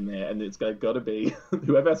everything in there and it's got to be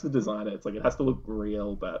whoever has to design it. It's like it has to look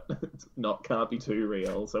real, but it's not can't be too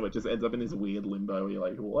real. So it just ends up in this weird limbo where you're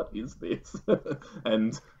like, what is this?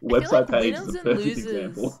 And website like page is winners the and perfect losers-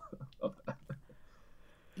 example of that.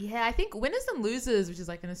 Yeah, I think Winners and Losers, which is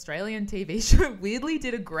like an Australian TV show, weirdly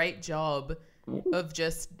did a great job of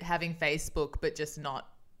just having Facebook, but just not,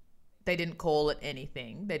 they didn't call it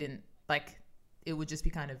anything. They didn't, like, it would just be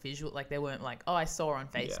kind of visual. Like, they weren't like, oh, I saw on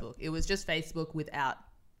Facebook. It was just Facebook without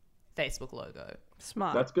Facebook logo.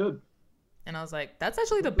 Smart. That's good. And I was like, that's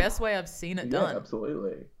actually the best way I've seen it Yeah, done.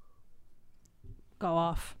 absolutely. Go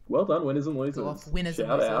off. Well done, winners and losers. Go off Winners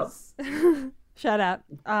Shout and out. Losers. Shout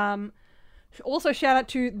out. Also, shout out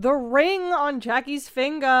to the ring on Jackie's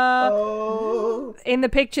finger. Oh. In the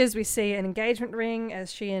pictures, we see an engagement ring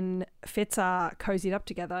as she and Fitz are cozied up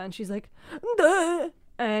together, and she's like, "Duh."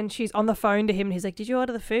 And she's on the phone to him, and he's like, "Did you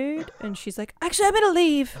order the food?" And she's like, "Actually, I better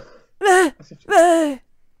leave."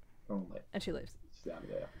 Oh my. And she leaves. She's out of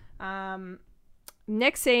there.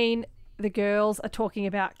 Next scene, the girls are talking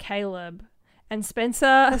about Caleb, and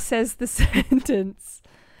Spencer says the sentence,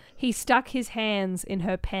 "He stuck his hands in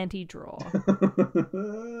her panty drawer."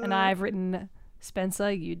 And I've written,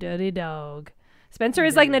 "Spencer, you dirty dog." Spencer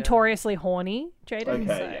is like notoriously horny, Jaden. Okay,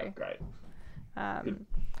 so, yeah, great.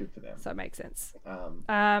 Good for them. so it makes sense.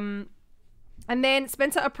 Um, And then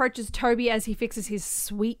Spencer approaches Toby as he fixes his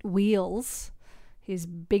sweet wheels, his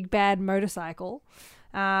big bad motorcycle.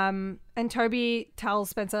 And Toby tells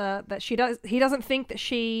Spencer that he doesn't think that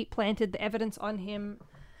she planted the evidence on him,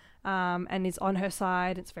 and is on her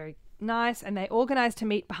side. It's very nice. And they organize to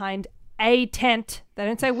meet behind a tent. They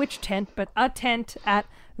don't say which tent, but a tent at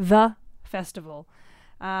the festival.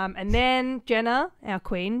 And then Jenna, our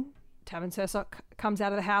queen, Tavern Sursok, comes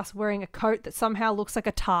out of the house wearing a coat that somehow looks like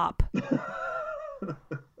a tarp.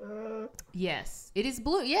 Yes. It is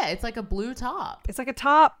blue. Yeah, it's like a blue tarp. It's like a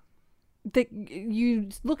tarp that you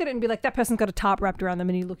look at it and be like, that person's got a tarp wrapped around them,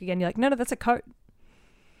 and you look again, you're like, no, that's a coat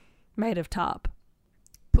made of tarp.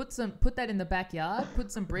 put that in the backyard,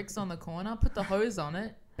 put some bricks on the corner, put the hose on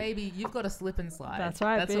it. Baby, you've got a slip and slide. That's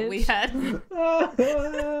right, That's what we bitch.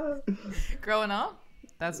 had growing up.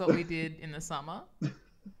 That's what we did in the summer.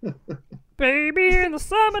 Baby, in the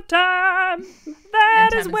summertime, that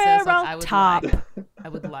And is Tammin where says, like, I'll top. I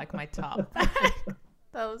would like my top.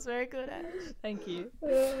 That was very good, Ash. Thank you.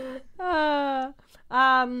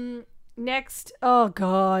 Next, oh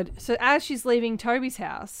God. So as she's leaving Toby's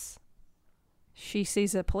house, she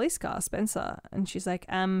sees a police car, Spencer, and she's like,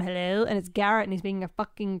 hello, and it's Garrett, and he's being a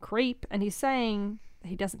fucking creep, and he's saying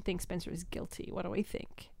he doesn't think Spencer is guilty. What do we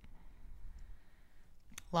think?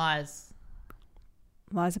 Lies.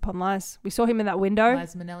 Lies upon lies. We saw him in that window.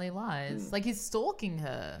 Lies Minnelli lies. Like he's stalking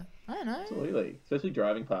her. I don't know. Absolutely. Especially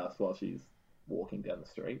driving past while she's walking down the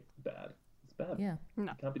street. Bad. It's bad. Yeah.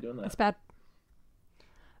 No, You can't be doing that. that's bad.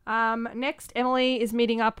 Next, Emily is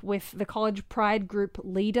meeting up with the college pride group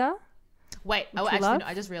leader. Wait, Which we actually, love. no,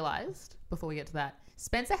 I just realized before we get to that,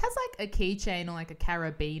 Spencer has like a keychain or like a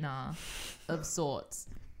carabiner of sorts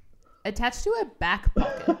attached to her back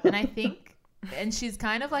pocket. And I think, and she's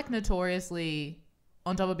kind of like notoriously,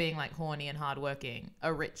 on top of being like horny and hardworking,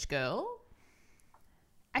 a rich girl.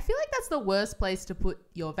 I feel like that's the worst place to put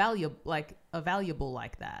your valuable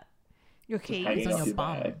like that. Your Just keys. hanging on off your your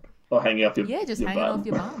bum. bag. Or hanging off your Yeah, just your hanging butt. off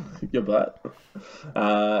your bum. Your butt.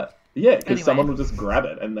 Yeah, because Anyway. someone will just grab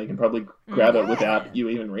it and they can probably grab it without you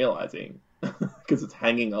even realizing because it's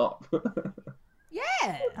hanging up.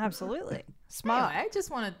 Yeah. Absolutely. Smart. Anyway, I just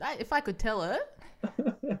wanted, if I could tell her,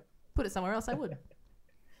 put it somewhere else, I would.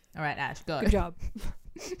 All right, Ash, go. Good job.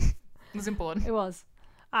 It was important. It was.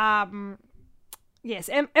 Yes,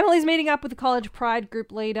 Emily's meeting up with the college pride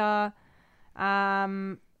group leader.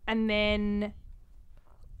 And then...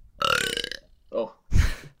 Oh,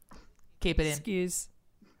 Keep it in. Excuse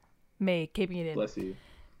me, keeping it in. bless you.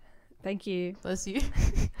 Thank you. Bless you.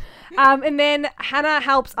 And then Hannah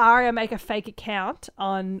helps Aria make a fake account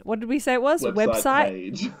on, what did we say it was? Website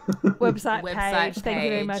page. Website Website page. Thank you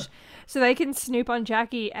very page. much. So they can snoop on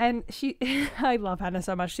Jackie. And she, I love Hannah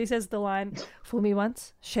so much. She says the line, fool me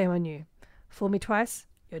once, shame on you. Fool me twice,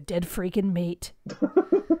 you're dead freaking meat.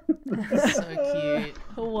 So cute.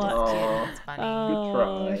 What? Aw. That's funny.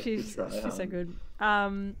 Oh, try. she's Good try, so hon. good.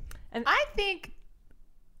 I think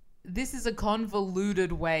this is a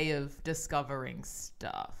convoluted way of discovering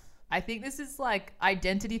stuff. I think this is like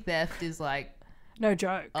identity theft is like No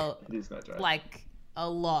joke. It is no joke. like a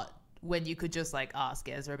lot when you could just like ask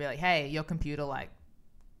Ezra, be like, hey, your computer, like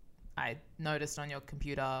I noticed on your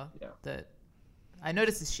computer Yeah. that I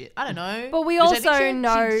noticed this shit. I don't know. But we Which I think also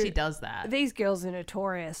know she does that. These girls are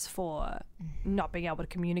notorious for not being able to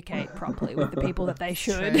communicate properly with the people that they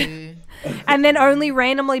should. True. And then only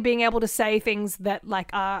randomly being able to say things that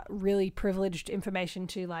like are really privileged information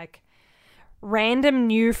to like random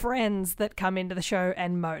new friends that come into the show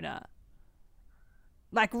and Mona.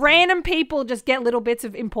 Like random people just get little bits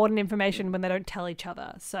of important information when they don't tell each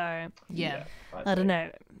other. So Yeah. I don't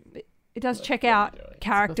know. It does That's check what out we're doing.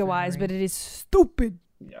 character wise, buffoonery. but it is stupid.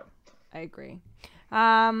 Yeah. I agree.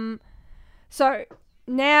 So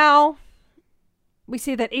now we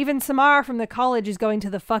see that even Samara from the college is going to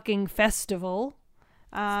the fucking festival.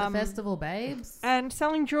 It's the festival, babes. And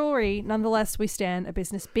selling jewelry. Nonetheless, we stand a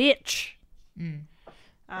business bitch.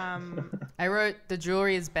 I wrote the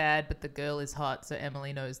jewelry is bad, but the girl is hot, so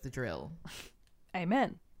Emily knows the drill.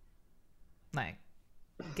 Amen. Like,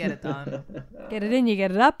 get it done. Get it in, you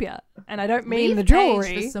get it up, yeah. And I don't mean Leave the Paige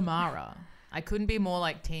jewelry. for Samara. I couldn't be more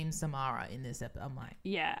like Team Samara in this episode. I'm like,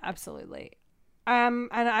 Yeah, absolutely. And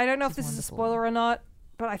I don't know if This this is is a wonderful. spoiler or not,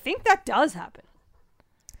 but I think that does happen.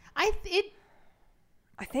 I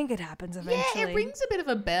think it happens eventually. yeah, it rings a bit of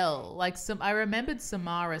a bell. Like I remembered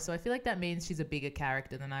Samara, so I feel like that means she's a bigger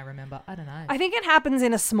character than I remember. I don't know. I think it happens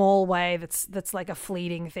in a small way that's like a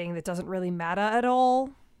fleeting thing that doesn't really matter at all.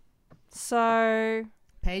 So,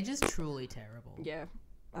 Paige is truly terrible. yeah,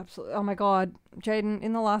 absolutely. Oh my God. Jaden,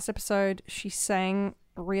 in the last episode, she sang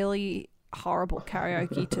really horrible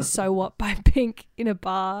karaoke to So What by Pink in a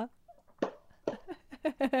bar.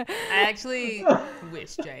 I actually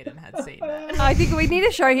wish Jaden had seen that. I think we need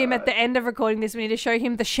to show him at the end of recording this, we need to show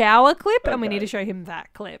him the shower clip and we need to show him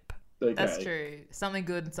that clip. Okay. That's true. Something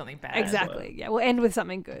good and something bad. Exactly. Yeah, we'll end with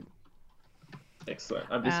something good. Excellent.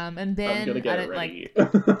 I'm just. And then I'm gonna get I it don't, ready.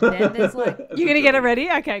 then there's like You're going to get it ready?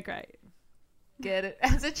 Okay, great. get it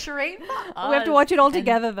as a treat. We have to watch it all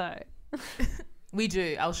together though. We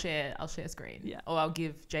do. I'll share screen. Yeah. Or I'll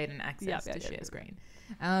give Jaden access Yeah, to yeah, share yeah. screen.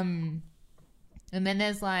 And then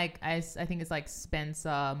there's like I think it's like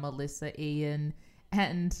Spencer, Melissa, Ian,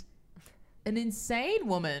 and an insane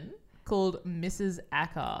woman called Mrs.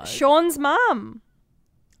 Ackard. Sean's mum.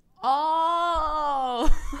 Oh,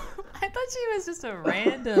 I thought she was just a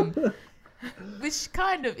random, which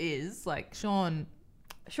kind of is like Sean.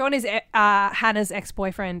 Sean is Hannah's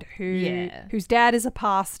ex-boyfriend whose dad is a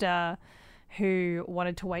pastor who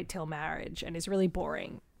wanted to wait till marriage and is really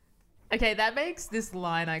boring. Okay, that makes this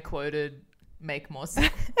line I quoted make more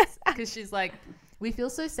sense because she's like, "We feel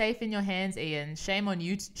so safe in your hands, Ian. Shame on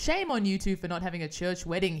you two for not having a church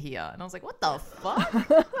wedding here." And I was like, "What the fuck?"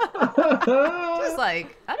 Just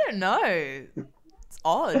like, I don't know. It's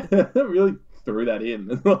odd. Really threw that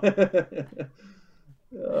in.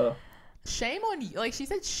 Shame on you. Like she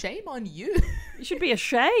said, shame on you. You should be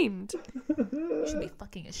ashamed. You should be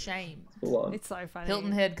fucking ashamed. It's so funny.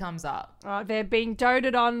 Hilton Head comes up. They're being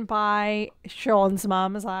doted on by Sean's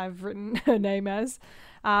mum, as I've written her name as.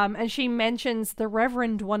 And she mentions the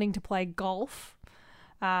Reverend wanting to play golf,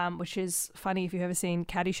 which is funny if you've ever seen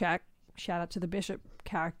Caddyshack. Shout out to the Bishop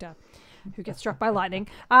character who gets struck by lightning.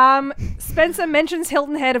 Spencer mentions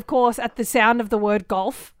Hilton Head, of course, at the sound of the word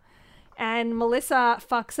golf. And Melissa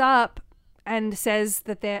fucks up and says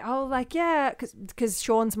that they're, because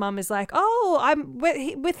Sean's mum is like,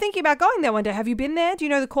 we're thinking about going there one day. Have you been there? Do you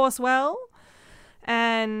know the course well?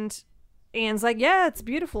 And Ian's like, yeah, it's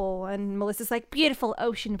beautiful. And Melissa's like, beautiful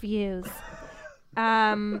ocean views.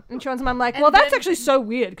 And Sean's mum like, well, that's actually so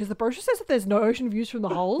weird because the brochure says that there's no ocean views from the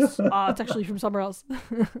holes. It's actually from somewhere else.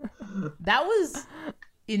 That was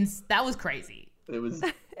crazy. It was.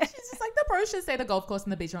 She's just like, the brochures say the golf course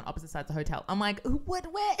and the beach are on opposite sides of the hotel. I'm like,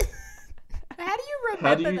 what? Where? How do you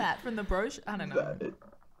remember that from the brochure? I don't know.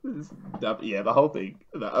 The whole thing.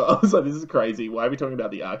 I was like, this is crazy. Why are we talking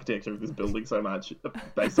about the architecture of this building so much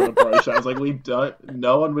based on a brochure? I was like,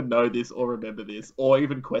 no one would know this or remember this or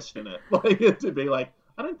even question it. Like, to be like,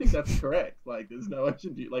 I don't think that's correct. Like, there's no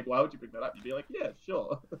ocean view. Like, why would you bring that up? You'd be like, yeah,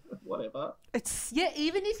 sure. Whatever.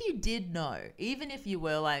 Even if you did know, even if you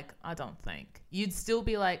were like, I don't think, you'd still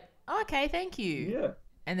be like, okay, thank you. Yeah.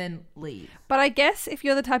 And then leave. But I guess if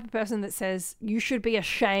you're the type of person that says you should be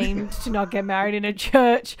ashamed to not get married in a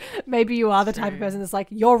church, maybe you are the type of person that's like,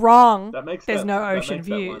 you're wrong. There's no ocean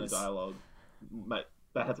views. That line of dialogue, mate,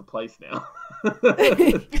 that has a place now.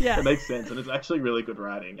 Yeah. It makes sense, and it's actually really good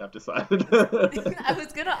writing, I've decided. I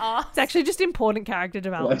was going to ask. It's actually just important character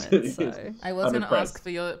development. I was going to ask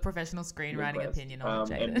for your professional screenwriting opinion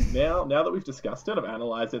on it, Jaden. And now that we've discussed it, I've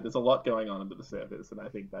analysed it, there's a lot going on under the surface, and I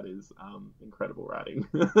think that is incredible writing.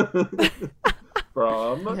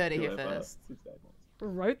 From you heard it here first.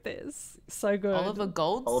 Wrote this. So good. Oliver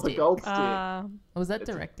Goldstick. Was that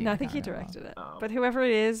directing? No, I think he directed it. But whoever it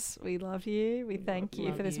is, we love you. We thank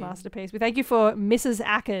you for this masterpiece. We thank you for Mrs.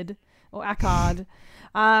 Ackard or Ackard.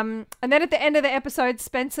 And then at the end of the episode,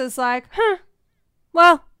 Spencer's like,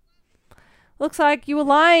 well, looks like you were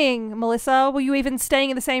lying, Melissa. Were you even staying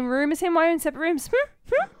in the same room as him? Why are you in separate rooms?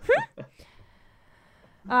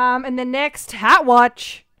 And then next, Hat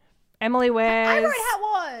Watch. Emily wears... I wrote Hat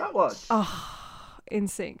Watch. Hat Watch. Oh, in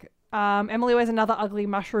sync. Emily wears another ugly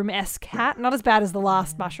mushroom-esque hat. Not as bad as the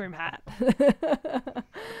last mushroom hat.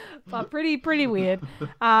 But pretty weird.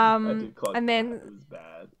 I did clock and then it was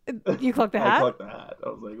bad. You clocked the hat? I clocked the hat. I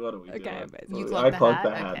was like, what are we doing? Amazing. You I clocked clocked the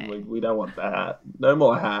the hat? hat. Okay. We don't want the hat. No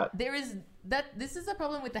more hat. This is a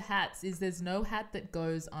problem with the hats, is there's no hat that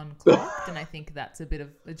goes unclocked, and I think that's a bit of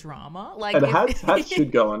a drama. Like, And hats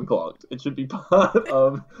should go unclocked. It should be part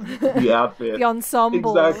of the outfit. The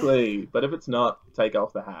ensemble. Exactly. But if it's not, take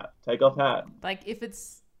off the hat. Take off hat. like if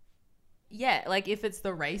it's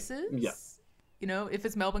the races, Yeah. you know, if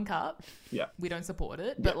it's Melbourne Cup, Yeah. we don't support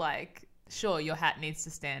it. But like, sure, your hat needs to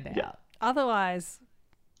stand out. Yeah. Otherwise,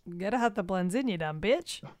 get a hat that blends in, you dumb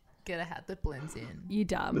bitch. Get a hat that blends in. You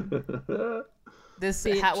dumb. This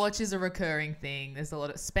Bitch. hat watch is a recurring thing. There's a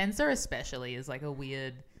lot of Spencer, especially, is like a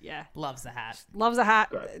weird. Yeah. Loves a hat. Loves a hat.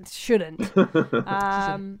 Right. Shouldn't.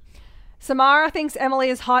 Samara thinks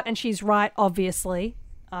Emily is hot, and she's right, obviously.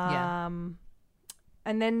 Yeah.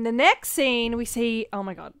 And then the next scene, we see, oh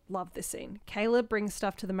my God, love this scene. Caleb brings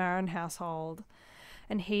stuff to the Marin household,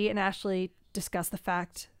 and he and Ashley discuss the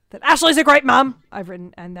fact that Ashley's a great mum, I've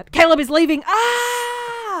written, and that Caleb is leaving.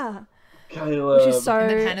 Caleb. Which is so And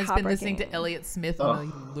then Hannah's been listening to heartbreaking. Elliot Smith on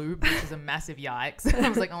a loop, which is a massive yikes. I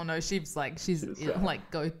was like, oh no, she's like,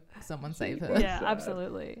 go, someone save her. Yeah, sad.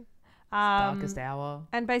 absolutely. Darkest hour.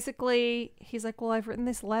 And basically, he's like, well, I've written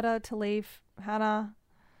this letter to leave Hannah.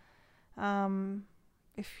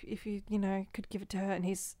 If you, could give it to her.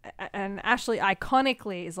 And Ashley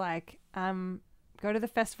iconically is like, go to the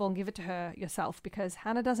festival and give it to her yourself, because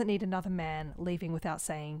Hannah doesn't need another man leaving without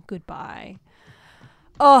saying goodbye.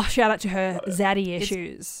 Oh, shout out to her zaddy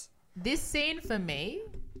issues. This scene for me,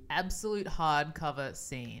 absolute hardcover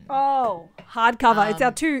scene. Oh, hardcover. It's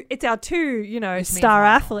our two, which means star what?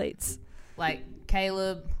 athletes. Like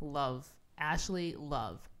Caleb, love. Ashley,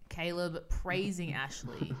 love. Caleb praising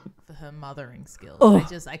Ashley for her mothering skills. Oh.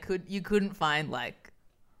 You couldn't find like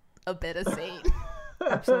a better scene.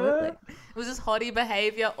 Absolutely. It was just hottie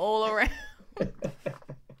behavior all around.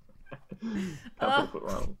 Can't put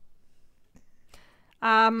wrong.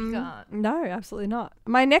 can't. No, absolutely not.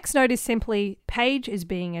 My next note is simply Paige is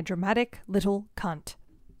being a dramatic little cunt.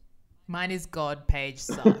 Mine is God, Paige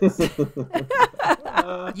sucks.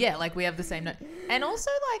 Yeah, like we have the same note. And also,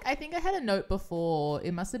 like, I think I had a note before.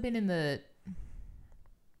 It must have been in the...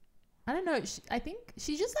 I don't know. I think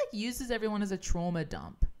she just, like, uses everyone as a trauma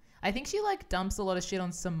dump. I think she, like, dumps a lot of shit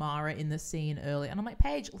on Samara in the scene early. And I'm like,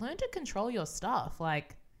 Paige, learn to control your stuff.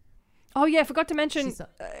 Like... Oh, yeah, I forgot to mention Where is this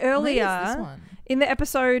earlier one? in the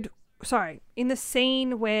episode... Sorry, in the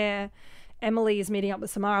scene where... Emily is meeting up with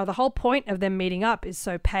Samara. The whole point of them meeting up is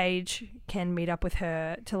so Paige can meet up with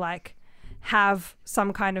her to like have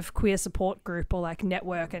some kind of queer support group or like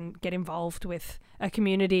network and get involved with a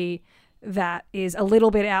community that is a little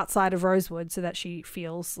bit outside of Rosewood so that she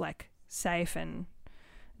feels like safe and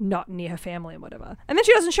not near her family and whatever. And then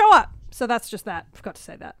she doesn't show up. So that's just that. Forgot to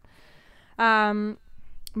say that.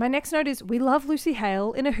 My next note is we love Lucy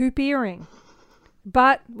Hale in a hoop earring.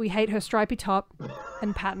 But we hate her stripy top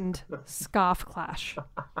and patterned scarf clash.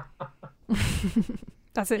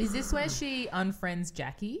 That's it. Is this where she unfriends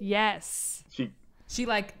Jackie? Yes. She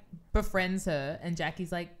like befriends her and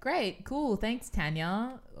Jackie's like, great, cool, thanks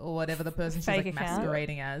Tanya, or whatever the person she's Fake like account.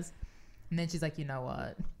 masquerading as. And then she's like, you know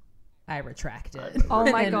what? I retract it.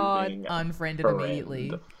 Oh my And God. Unfriended Friend.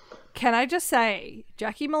 immediately. Can I just say,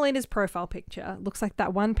 Jackie Molina's profile picture looks like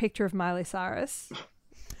that one picture of Miley Cyrus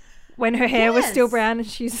when her hair was still Yes. brown and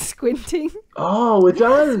she's squinting. Oh, it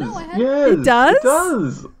does. no, I had- Yes, It does? It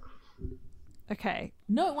does. Okay.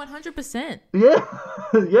 No, 100%. Yeah.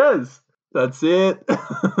 Yes. That's it.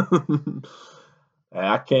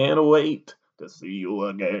 I can't wait to see you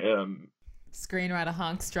again. Screenwriter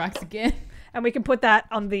hunk strikes again. And we can put that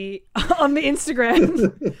on the on the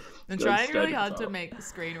Instagram. I'm Goes trying straight really to the hard to top. make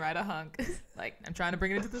screenwriter hunk. Like, I'm trying to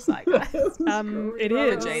bring it into the site, guys. It For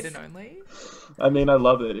is. Jaden only. I mean, I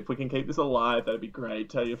love it. If we can keep this alive, that'd be great.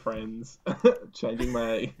 Tell your friends. Changing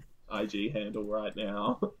my IG handle right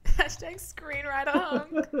now. Hashtag screenwriter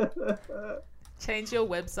hunk. Change your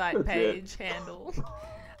website page handle.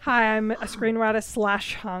 Hi, I'm a screenwriter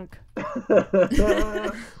 / hunk.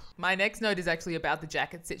 My next note is actually about the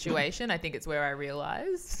jacket situation. I think it's where I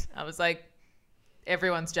realized. I was like,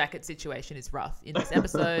 everyone's jacket situation is rough in this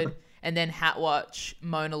episode. And then Hatwatch,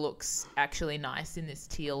 Mona looks actually nice in this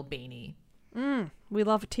teal beanie. We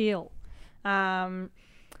love teal. I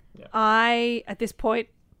at this point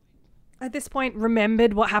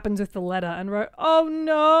remembered what happens with the letter and wrote, "Oh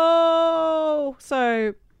no!"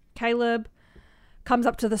 So Caleb comes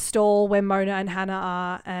up to the stall where Mona and Hannah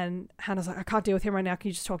are, and Hannah's like, "I can't deal with him right now. Can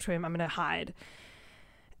you just talk to him? I'm gonna hide."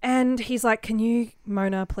 And he's like, "Can you,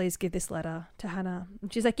 Mona, please give this letter to Hannah?"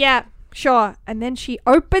 And she's like, "Yeah, sure." And then she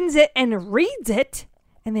opens it and reads it,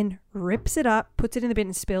 and then rips it up, puts it in the bin,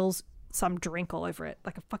 and spills some drink all over it,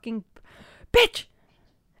 like a fucking bitch.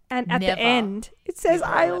 And at Never the end, it says, give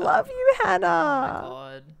her a "I letter. love you, Oh my Hannah."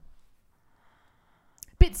 God.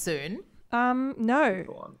 Bit soon. No,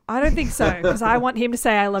 Go on. I don't think so, because I want him to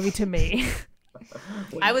say "I love you" to me.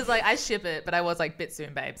 I was like, I ship it, but I was like, bit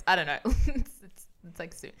soon, babes. I don't know. it's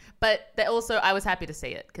like soon. But they also, I was happy to see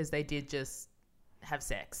it because they did just have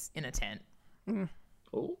sex in a tent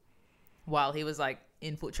Oh. while he was like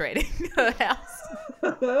infiltrating her house.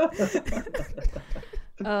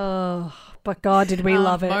 Oh, but God, did we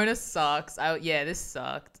love it? Mona sucks. Yeah, this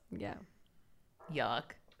sucked. Yeah. Yuck.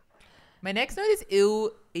 My next note is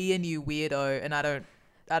ill Ian, you weirdo, and I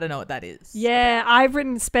don't know what that is. Yeah, I've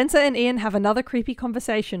written Spencer and Ian have another creepy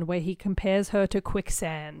conversation where he compares her to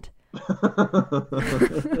quicksand.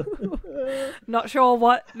 Not sure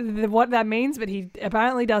what that means, but he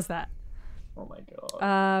apparently does that. Oh my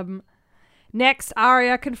God. Next,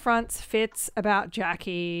 Aria confronts Fitz about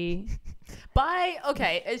Jackie.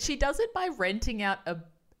 And she does it by renting out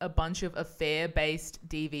a bunch of affair-based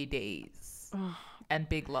DVDs and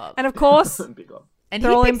Big Love. And of course, Big up. And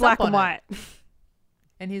they're he all in picks black up and on white. it.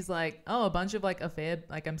 And he's like, oh, a bunch of like affair,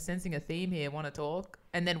 like I'm sensing a theme here, want to talk?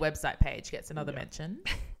 And then website page gets another mention.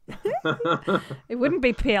 It wouldn't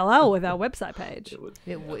be PLL with our website page.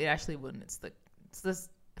 It would. It actually wouldn't. It's the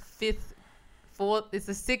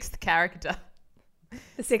sixth character.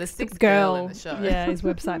 The sixth, sixth girl, girl in the show. Yeah, his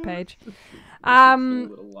website page.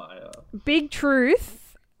 Little liar. Big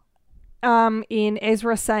truth in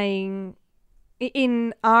Ezra saying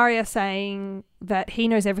in Arya saying that he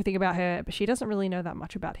knows everything about her, but she doesn't really know that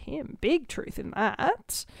much about him. Big truth in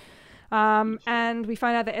that. And we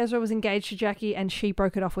find out that Ezra was engaged to Jackie and she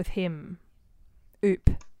broke it off with him. Oop.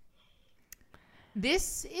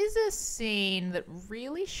 This is a scene that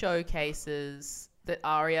really showcases that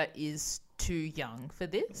Arya is too young for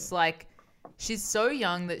this. Like, she's so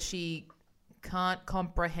young that she can't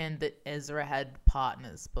comprehend that Ezra had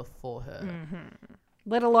partners before her.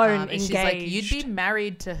 Let alone and engaged. she's like, you'd be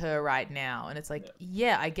married to her right now. And it's like,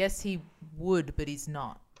 yeah, I guess he would, but he's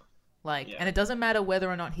not. Like, and it doesn't matter whether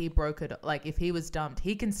or not he broke it. Like, if he was dumped,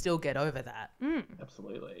 he can still get over that.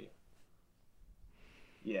 Absolutely.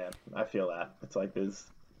 Yeah, I feel that. It's like there's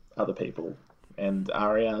other people. And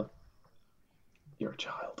Arya, you're a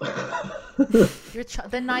child. You're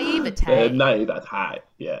the naivete. The naivete.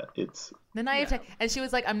 Yeah, it's... The naivete. And she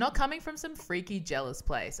was like, I'm not coming from some freaky, jealous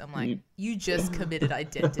place. I'm like, you just committed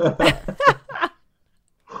identity theft.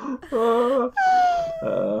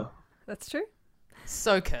 That's true.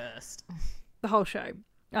 So cursed. The whole show.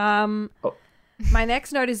 My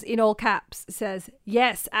next note is in all caps. It says,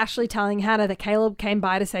 yes, Ashley telling Hannah that Caleb came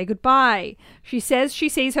by to say goodbye. She says she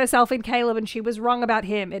sees herself in Caleb and she was wrong about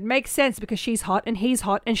him. It makes sense because she's hot and he's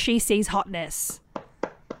hot and she sees hotness.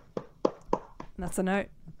 And that's a note.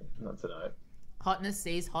 That's a note. Hotness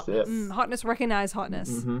sees hotness. Hotness recognize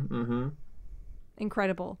hotness.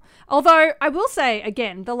 Incredible. Although I will say,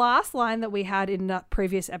 again, the last line that we had in that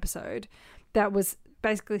previous episode that was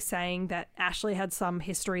basically saying that Ashley had some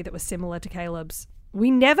history that was similar to Caleb's. We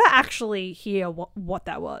never actually hear what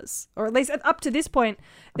that was. Or at least up to this point,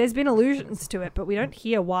 there's been allusions to it, but we don't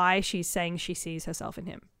hear why she's saying she sees herself in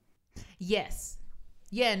him. Yes.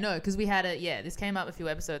 Yeah, no, because we had this came up a few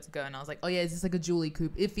episodes ago and I was like, oh yeah, is this like a Julie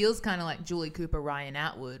Cooper? It feels kind of like Julie Cooper, Ryan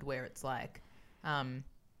Atwood, where it's like,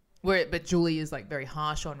 but Julie is like very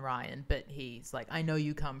harsh on Ryan, but he's like, I know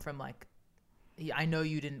you come from like, I know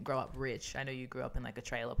you didn't grow up rich. I know you grew up in like a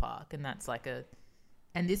trailer park, and that's like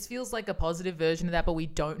and this feels like a positive version of that, but we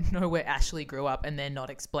don't know where Ashley grew up and they're not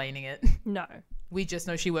explaining it. No. We just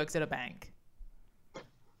know she works at a bank.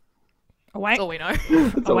 A wank. That's all we know.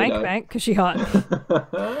 A wank bank, because she hot.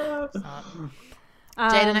 Jaden,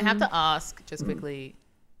 I have to ask just quickly,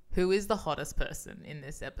 who is the hottest person in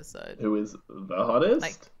this episode? Who is the hottest?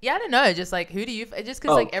 Like, yeah, I don't know. Just like, who do you? Just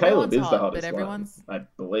because like everyone's Caleb is the hot, hottest but everyone's. one, I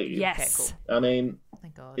believe. Yes. Okay, I mean,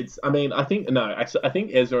 thank God. I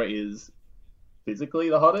think Ezra is physically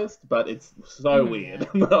the hottest, but it's so weird.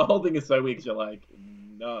 The whole thing is so weird because you're like,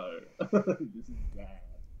 no, this is bad.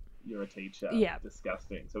 You're a teacher. Yeah.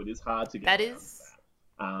 Disgusting. So it is hard to get That around is.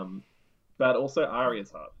 that. But also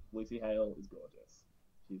Arya's hot. Lucy Hale is gorgeous.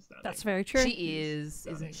 She's stunning. That's very true. She is,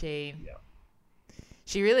 isn't she? Yeah.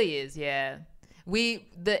 She really is. Yeah.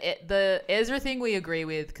 The Ezra thing we agree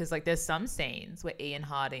with, because like there's some scenes where Ian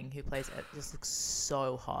Harding, who plays Ezra, just looks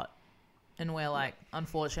so hot, and we're like,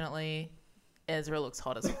 unfortunately, Ezra looks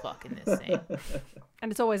hot as fuck in this scene.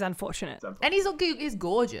 And it's always unfortunate. And he's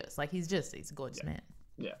gorgeous. Like he's a gorgeous man.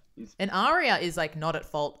 Yeah. And Arya is like not at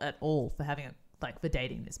fault at all for having for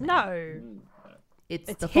dating this man. No.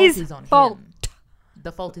 It's the fault his is on fault. him.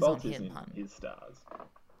 The fault is on him, hun. His stars.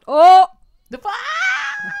 Oh! The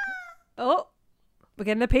Oh! We're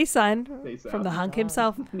getting a peace sign Peace from out. the hunk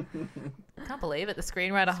himself. Can't believe it. The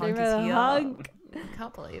screenwriter hunk is Screenwriter here. hunk.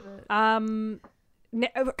 Can't believe it.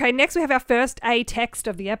 Okay, next we have our first A text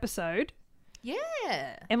of the episode.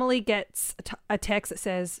 Yeah. Emily gets a text that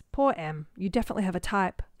says, "Poor Em, you definitely have a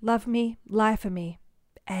type. Love me, lie for me.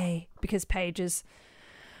 A." Because Paige is,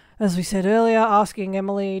 as we said earlier, asking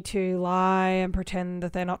Emily to lie and pretend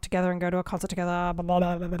that they're not together and go to a concert together. Blah,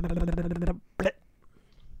 blah, blah, blah, blah, blah, blah.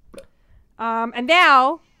 And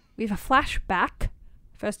now we have a flashback,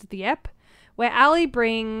 first at the ep, where Ali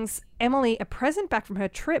brings Emily a present back from her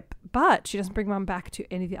trip, but she doesn't bring one back to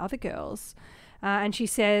any of the other girls. And she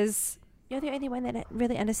says, "You're the only one that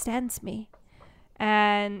really understands me."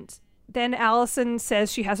 And then Allison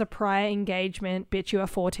says she has a prior engagement. Bitch, you are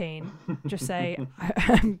 14. Just say,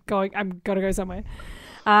 I'm gotta go somewhere.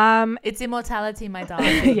 It's immortality, my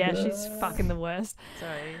darling. Yeah, she's fucking the worst.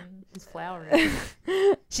 Sorry. She's flowering.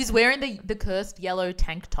 She's wearing the cursed yellow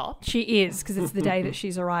tank top. She is, because it's the day that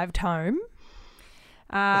she's arrived home.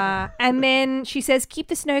 And then she says, "Keep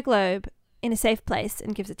the snow globe in a safe place,"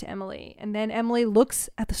 and gives it to Emily. And then Emily looks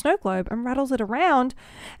at the snow globe and rattles it around,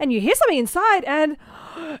 and you hear something inside, and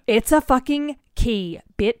it's a fucking key,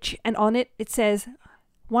 bitch. And on it, it says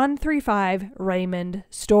 135 Raymond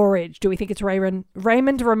Storage. Do we think it's Raymond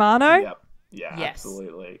Romano? Yep. Yeah, Yes.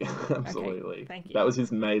 absolutely. Absolutely. Okay, thank you. That was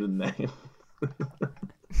his maiden name.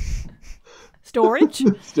 Storage?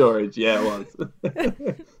 Storage, yeah, it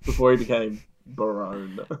was. Before he became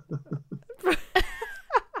Barone.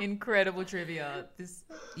 Incredible trivia. This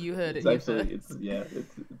you heard it It's here actually, first.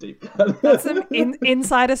 it's deep cut. That's some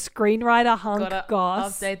insider screenwriter hunk Gotta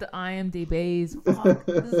goss. update the IMDb's. Fuck,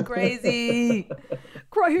 this is crazy.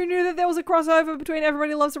 Who knew that there was a crossover between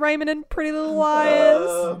Everybody Loves Raymond and Pretty Little Liars?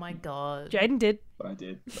 Oh my god. Jaden did. I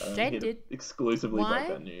did. Jade hit did. exclusively Why?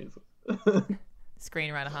 by that news.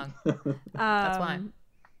 Screenwriter hunk. That's why.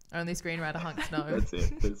 Only screenwriter hunks know. That's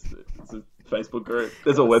it. There's a Facebook group.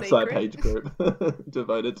 There's a Top website secret. page group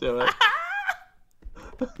devoted to it.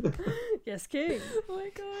 Yes, King. Oh my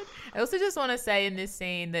god. I also just want to say in this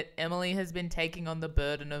scene that Emily has been taking on the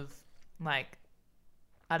burden of, like,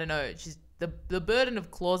 I don't know, she's the burden of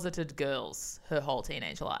closeted girls her whole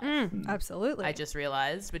teenage life. Absolutely. I just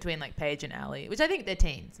realized between like Paige and Allie, which I think they're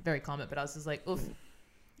teens, very common, but I was just like, oof.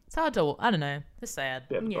 It's hard to, I don't know, it's sad.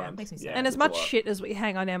 Yeah, Yeah, fun. makes me sad. and as it's a much lot. shit as we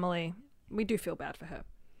hang on Emily, we do feel bad for her.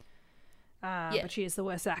 Yeah. But she is the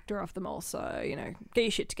worst actor of them all, so, get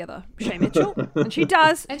your shit together, Shay Mitchell. And she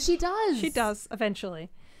does. And she does. She does, eventually.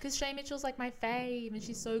 Because Shay Mitchell's like my fave, and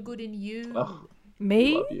she's so good in You. Oh,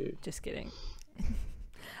 Me? love you. Just kidding.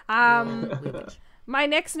 We wish. My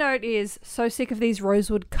next note is, so sick of these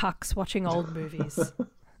Rosewood cucks watching old movies.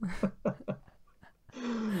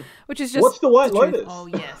 Which is just... Watch the White the truth. Lotus. Oh,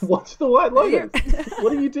 yes. Watch the White Lotus.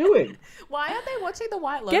 What are you doing? Why aren't they watching The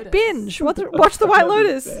White Lotus? Get binge. Watch The White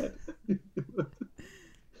Lotus.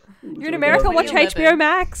 You're in America, watch 11. HBO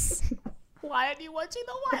Max. Why aren't you watching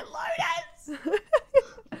The White Lotus?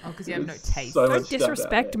 Oh, because you have no taste. So Don't much stuff out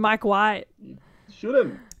disrespect there. Mike White.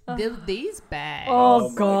 Shouldn't. These bags. Oh,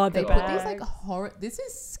 my God, They the put bag. these like horror. This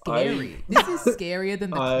is scary. This is scarier than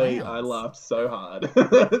the clowns. I laughed so hard.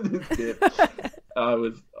 This bit. I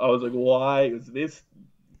was like, why is this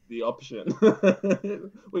the option?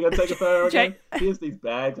 We're gonna take a photo again. Here's these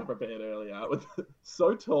bags I prepared earlier. With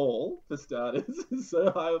so tall for starters,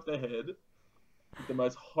 so high off their head. With the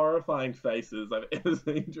most horrifying faces I've ever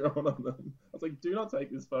seen drawn on them. I was like, do not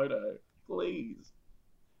take this photo, please.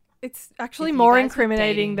 It's actually If you more guys were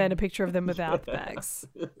incriminating dating- than a picture of them without the bags.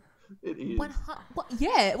 It is.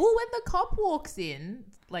 Yeah. Well, when the cop walks in,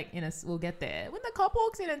 like we'll get there. When the cop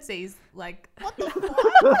walks in and sees, like, what the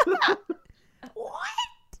fuck? What?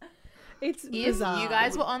 It's If bizarre. you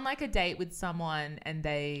guys were on like a date with someone and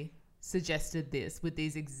they suggested this with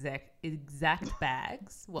these exact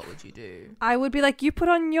bags, what would you do? I would be like, you put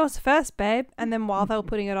on yours first, babe. And then while they were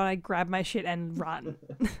putting it on, I'd grab my shit and run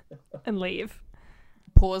and leave.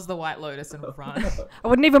 Pause The White Lotus and run. I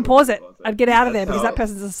wouldn't even pause it. I'd get out of there because that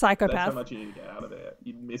person's a That's how psychopath. much you need to get out of there.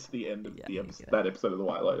 You'd miss the end of you that episode of The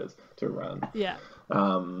White Lotus to run. Yeah.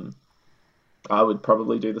 I would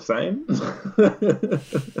probably do the same.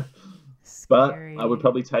 But Scary. I would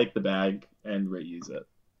probably take the bag and reuse it.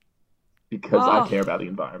 Because I Oh. care about the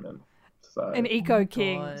environment. So, An eco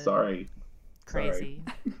king. God. sorry. Crazy.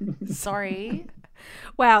 Sorry.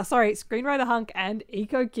 Wow, sorry. Screenwriter hunk and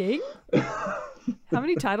eco king? How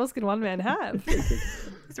many titles can one man have?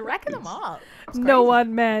 It's racking them up. It's No crazy.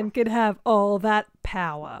 one man can have all that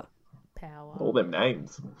power. Power. All them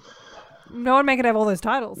names. No one man can have all those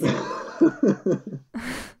titles. But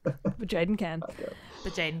Jaden can.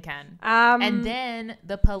 But Jaden can. Um, And then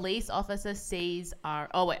the police officer sees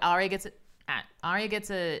Aria gets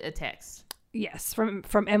a text. Yes, from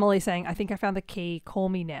Emily saying, I think I found the key. Call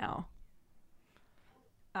me now.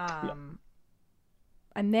 And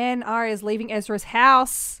then Arya's leaving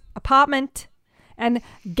Ezra's apartment, and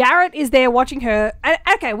Garrett is there watching her. And,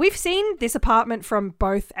 okay, we've seen this apartment from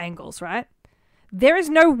both angles, right? There is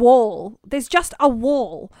no wall. There's just a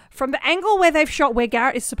wall. From the angle where they've shot where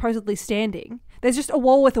Garrett is supposedly standing, there's just a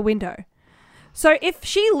wall with a window. So if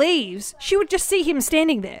she leaves, she would just see him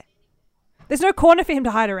standing there. There's no corner for him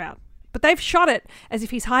to hide around. But they've shot it as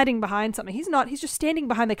if he's hiding behind something. He's not. He's just standing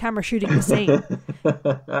behind the camera shooting the scene.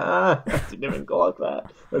 I didn't even go like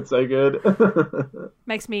that. That's so good.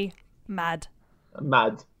 Makes me mad.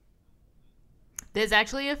 Mad. There's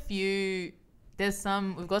actually a few.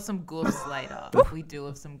 We've got some goofs later. We do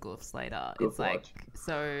have some goofs later. Goof It's like watch.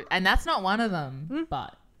 so, and that's not one of them.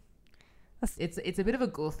 But That's- it's a bit of a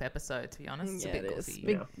goof episode, to be honest. It's a bit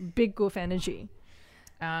goofy. Big goof energy.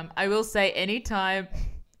 I will say, anytime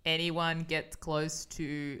anyone gets close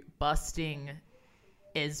to busting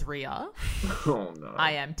Ezria, Oh no.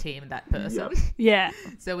 I am team that person. Yep. Yeah.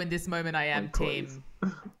 So in this moment, I am Of course. team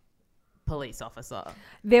police officer.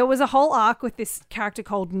 There was a whole arc with this character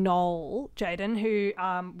called Noel, Jaden, who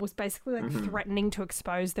was basically like Mm-hmm. threatening to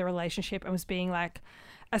expose their relationship and was being like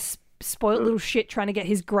a spoiled little shit trying to get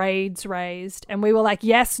his grades raised. And we were like,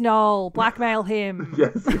 yes, Noel, blackmail him.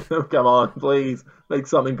 Yes. Come on, please. Make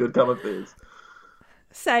something good come of this.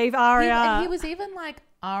 save Arya. And he was even like,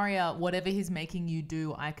 Arya, whatever he's making you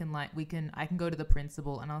do, I can go to the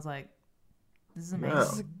principal. And I was like, this is amazing.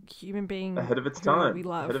 This is a human being Ahead of its who time. we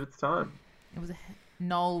love. Ahead of its time. It was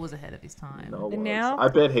Noel was ahead of his time. Noel And was. now- I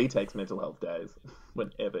bet he takes mental health days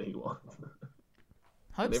whenever he wants.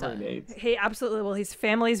 Hope Whenever so. he needs. He absolutely will. His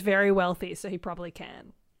family's very wealthy, so he probably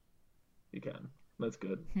can. He can. That's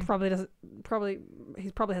good. Probably doesn't.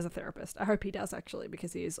 He probably has a therapist. I hope he does actually,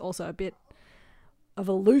 because he is also a bit of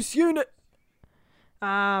a loose unit.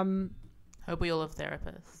 Hope we all have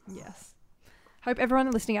therapists. Yes. Hope everyone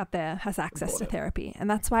listening out there has access to Important. therapy, and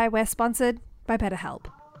that's why we're sponsored by BetterHelp.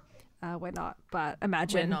 We're not, but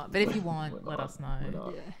imagine. We're not. But if you want, We're let not. us know. We're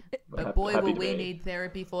not. Yeah. We're But boy, happy will to we be. need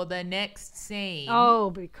therapy for the next scene. Oh,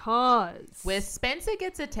 because Where Spencer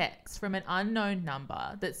gets a text from an unknown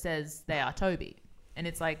number that says they are Toby. And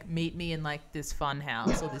it's like, meet me in like this fun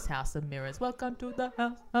house or this house of mirrors. Welcome to the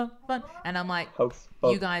house of fun. And I'm like, House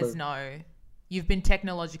you of guys fun. know you've been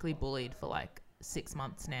technologically bullied for like 6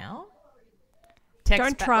 months now. Text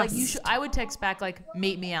Don't back, trust. Like, I would text back like,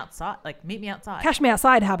 meet me outside. Like, meet me outside. cash me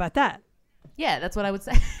outside. How about that? Yeah, that's what I would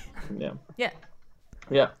say. Yeah. Yeah.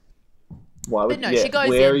 Yeah. Why would But no, yeah. she goes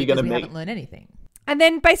Where in are you because going we to meet? haven't learned anything. And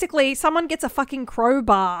then basically someone gets a fucking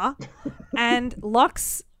crowbar and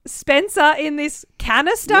locks Spencer in this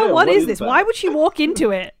canister. Yeah, what is is this? that? Why would she walk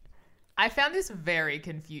into it? I found this very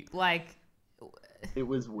confused. Like, It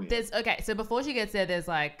was weird. there's okay. So before she gets there, there's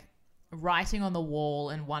like writing on the wall,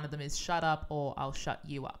 and one of them is "Shut up" or "I'll shut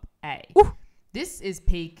you up." Ooh. This is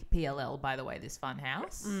peak PLL, by the way. This fun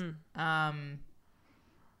house.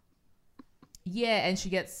 Yeah, and she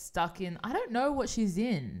gets stuck in. I don't know what she's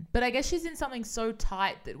in, but I guess she's in something so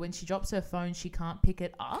tight that when she drops her phone, she can't pick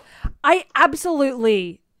it up. I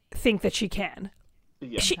absolutely think that she can.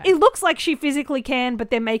 Yeah. It looks like she physically can,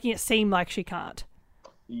 but they're making it seem like she can't.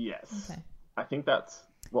 Yes. Okay. I think that's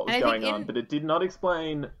what was And I going think on, in- but it did not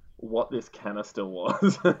explain what this canister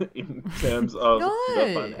was in terms of the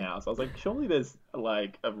No. fun house. I was like, surely there's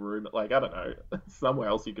like a room, like I don't know, somewhere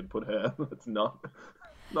else you could put her. It's not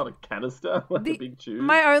a canister, like a big tube.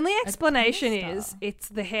 My only explanation canister. is it's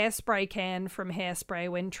the hairspray can from Hairspray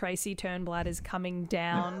when Tracy Turnblad is coming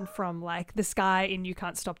down from like the sky in You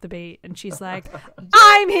Can't Stop the Beat, and she's like,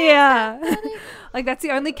 "I'm here." Like that's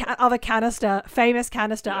the only other famous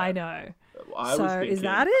canister I know. I So was thinking, is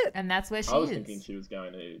that it? And that's where she I was is. thinking she was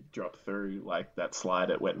going to drop through like that slide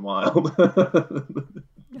at Wet n Wild.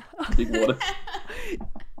 Big water.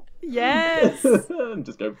 Yes. And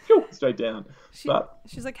just go phew, straight down. But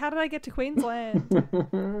She's like, "How did I get to Queensland?"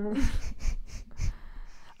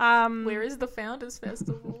 Where is the Founders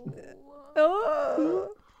Festival? Oh.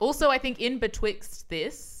 Also, I think in betwixt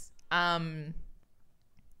this, I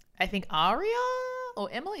think Aria or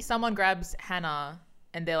Emily, someone grabs Hannah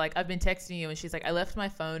and they're like, "I've been texting you," and she's like, "I left my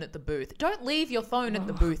phone at the booth." Don't leave your phone at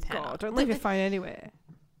the booth, Hannah. God, don't leave your phone anywhere.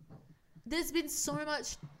 There's been so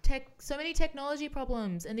many technology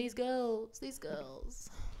problems, and these girls,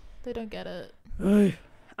 they don't get it.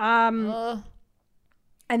 And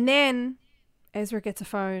then Ezra gets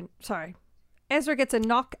Ezra gets a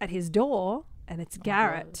knock at his door, and it's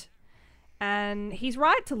Garrett. And he's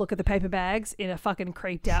right to look at the paper bags in a fucking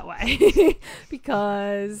creeped out way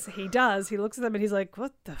because he does. He looks at them and he's like,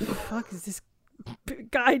 "What the fuck is this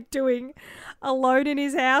guy doing alone in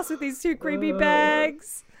his house with these two creepy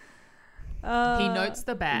bags?" He notes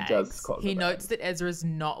the bags. does clock the He notes bags. that Ezra's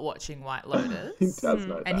not watching White Lotus. he does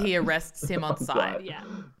know And that. he arrests him on sight. Yeah.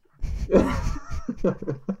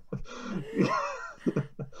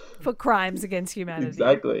 For crimes against humanity.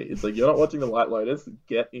 Exactly. It's like, you're not watching the White Lotus,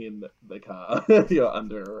 get in the car. You're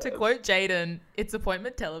under arrest. To quote Jaden, it's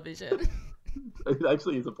appointment television. It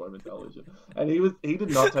actually is appointment television. And he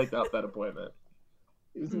did not take up that appointment.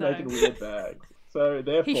 He was No. making weird bags. So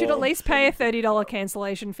therefore He should at least pay a $30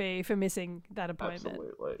 cancellation fee for missing that appointment.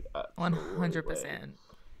 Absolutely. 100%.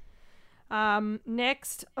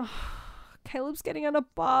 Next, Caleb's getting on a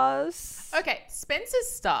bus. Okay, Spencer's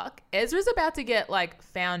stuck. Ezra's about to get like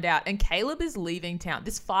found out, and Caleb is leaving town.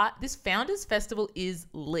 This Founders Festival is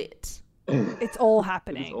lit. It's all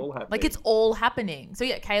happening. It's all happening. Like it's all happening. So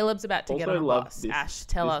yeah, Caleb's about to get on a love bus. this, Ash,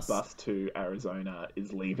 tell this us. bus to Arizona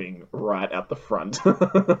is leaving right at the front of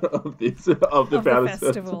the Founders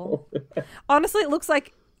festival. Festival. Honestly, it looks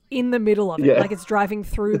like in the middle of it. Yeah. Like it's driving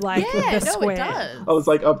through like Yeah, the no, square. it does. I was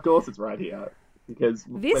like, of course it's right here. Because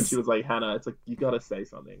when This- she was like, "Hannah," it's like, you gotta say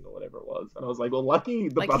something or whatever it was. And I was like, well, lucky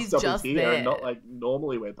the Like, bus he's stop is just here there. and not like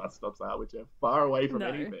normally where bus stops are, which are far away from No.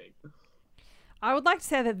 anything. I would like to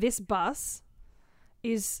say that this bus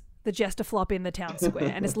is the Jester Flop in the town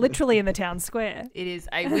square, and it's literally in the town square. It is.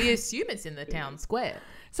 We assume it's in the town square.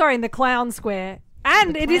 Sorry, in the clown square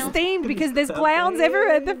And The it is clowns. themed because there's clowns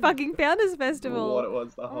everywhere at the fucking Founders Festival. What it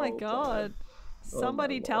was the Oh whole my god. Oh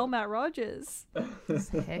Somebody my tell Lord. Matt Rogers. It's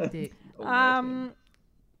hectic.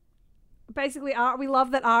 Basically, we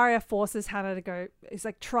love that Arya forces Hannah to go. Is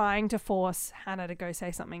like trying to force Hannah to go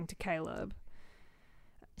say something to Caleb,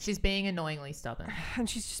 She's being annoyingly stubborn. and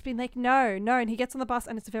she's just been like, no, no. And he gets on the bus,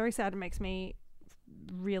 and it's very sad. It makes me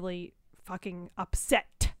really fucking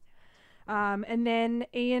upset. And then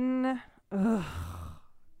Ian,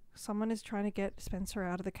 someone is trying to get Spencer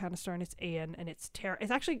out of the canister, and it's Ian, and it's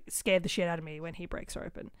It's actually scared the shit out of me when he breaks her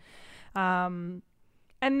open.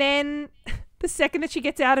 And then the second that she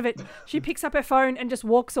gets out of it, she picks up her phone and just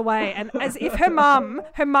walks away. And as if her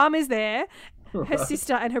mum is there, her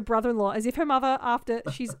sister and her brother-in-law, as if her mother, after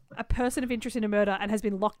she's a person of interest in a murder and has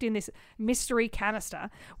been locked in this mystery canister,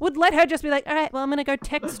 would let her just be like, all right, well, I'm going to go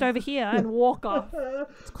text over here and walk off.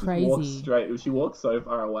 It's Walked crazy. straight. She walked so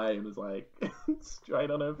far away and was like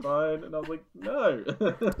straight on her phone, and I was like, no.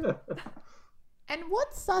 And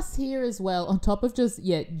what's sus here as well, on top of just,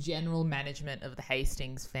 general management of the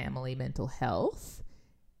Hastings family mental health,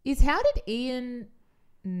 is how did Ian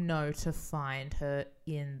know to find her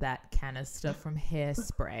in that canister from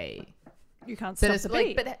Hairspray? You can't stop the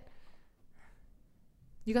beat.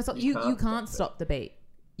 You can't stop. You You can't can't stop stop the beat.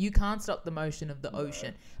 You can't stop the motion of the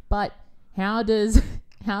ocean. But how does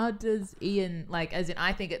Ian, like, as in,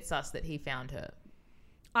 I think it's sus that he found her.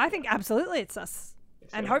 I think absolutely it's us. And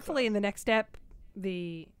Extremely hopefully sus. in the next step,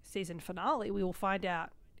 the season finale, we will find out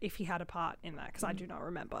if he had a part in that, because I do not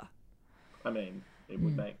remember. I mean, it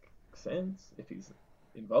would make sense if he's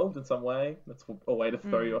involved in some way. That's a way to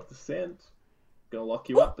throw you off the scent. Gonna lock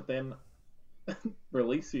you up, but then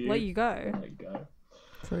release you. There you go. There you go.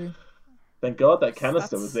 True. Thank God that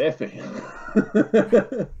canister was there for him.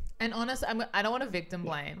 And honestly, I don't want to victim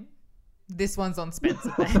blame. This one's on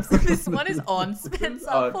Spencer, babes. This one is on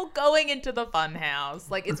Spencer for going into the fun house.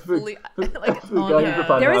 Like, it's fully, like, it's For on going to the her.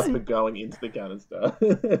 fun There house is- for going into the canister.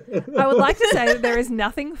 I would like to say that there is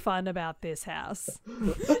nothing fun about this house.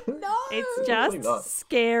 No! It's Really just not.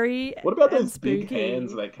 scary. What about and those big spooky.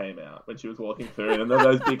 hands that came out when she was walking through, and then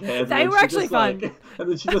those big hands? They and then were she actually just, fun. like- and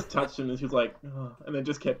then she just touched them, and she was like, oh, and then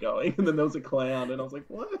just kept going, and then there was a clown, and I was like,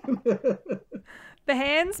 what? The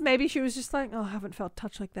hands, maybe she was just like, oh, I haven't felt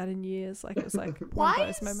touched like that in years. Like, it was like one Why of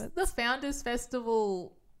those is moments. the Founders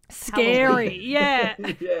Festival Scary, yeah.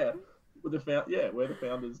 Yeah, with where the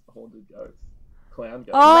founders haunted ghosts, clown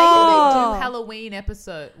ghosts. Oh! Maybe they do Halloween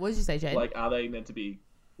episode. What did you say, Jade? Like, are they meant to be?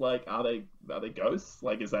 Like, are they ghosts?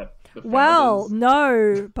 Like, is that the Well, founders?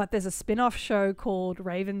 no, but there's a spin-off show called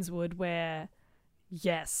Ravenswood where, Oh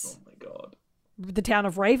yes, my god. the town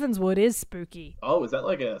of Ravenswood is spooky. Oh, is that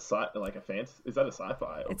like a fantasy? Is that a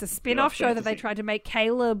sci-fi? or It's a spin-off show that they fantasy? tried to make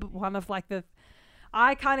Caleb one of like the...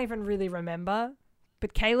 I can't even really remember,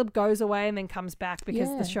 but Caleb goes away and then comes back because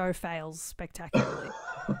Yeah. the show fails spectacularly.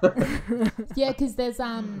 Yeah, because there's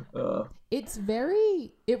Uh, it's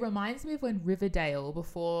very. It reminds me of when Riverdale,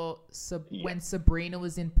 before Yeah. when Sabrina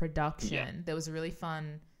was in production, Yeah. there was a really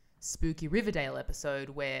fun, spooky Riverdale episode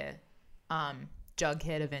where,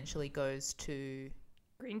 Jughead eventually goes to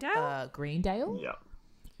Greendale? Greendale, yeah.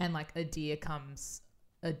 and like a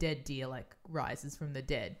dead deer like rises from the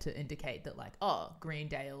dead to indicate that like, oh,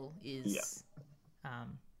 Greendale is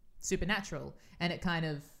supernatural, and it kind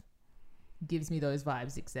of gives me those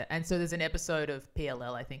vibes. And so there's an episode of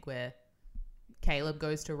PLL, I think, where Caleb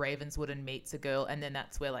goes to Ravenswood and meets a girl, and then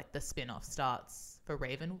that's where like the spin-off starts for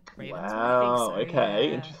Ravenswood, Wow. so, Okay.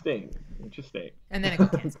 yeah. Interesting. and then it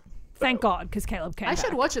got cancelled. Thank God, because Caleb came I back.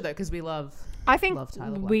 should watch it though, because we love. I think love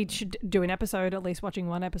Tyler we Blackman. should do an episode, at least watching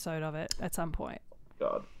one episode of it at some point.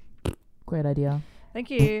 God. Great idea. Thank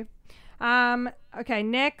you. Okay,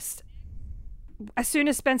 next. As soon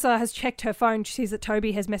as Spencer has checked her phone, she sees that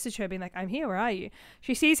Toby has messaged her being like, I'm here, where are you?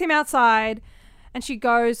 She sees him outside and she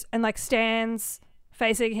goes and like stands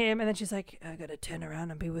facing him, and then she's like, I gotta turn around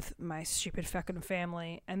and be with my stupid fucking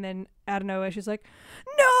family. And then out of nowhere she's like,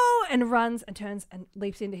 no, and runs and turns and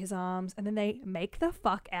leaps into his arms, and then they make the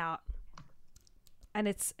fuck out. And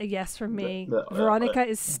it's a yes from me. Veronica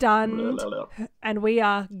is stunned and we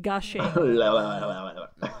are gushing.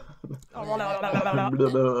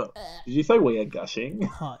 Did you say we are gushing?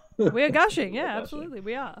 Hot. We are gushing, yeah, gushing. absolutely,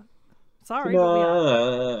 we are. Sorry, but we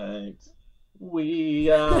are. Tonight, we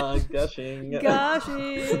are gushing.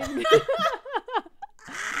 Gushing.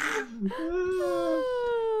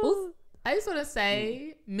 Also, I just want to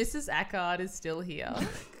say, Mrs. Ackard is still here.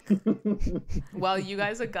 While you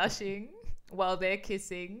guys are gushing, while they're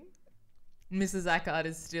kissing, Mrs. Ackard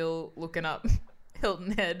is still looking up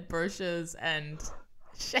Hilton Head brochures and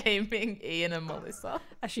shaming Ian and Melissa.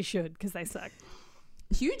 As she should, because they suck.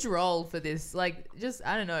 huge role for this. Like, just,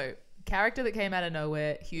 I don't know, character that came out of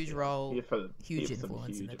nowhere, huge role, Here for huge heaps of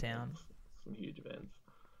influence in the huge town. events. Some huge events.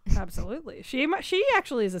 Absolutely. She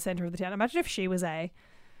actually is the center of the town. Imagine if she was A.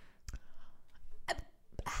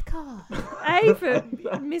 Aka. A for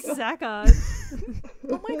Mrs. Ackard.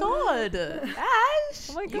 Oh my god. Ash.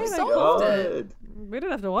 Oh my You God, solved it. We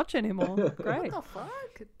don't have to watch anymore. Great. What the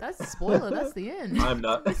fuck? That's a spoiler. That's the end. I'm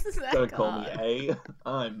not. Mrs. Don't call me Aka. A.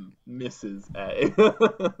 I'm Mrs.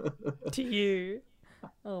 A. To you.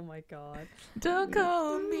 Oh my God. Don't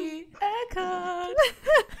call me Aka.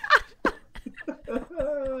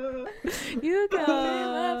 You got me,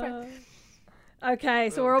 my friend. Okay,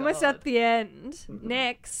 so Oh, we're almost God. at the end.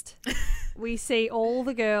 Next, we see all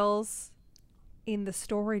the girls in the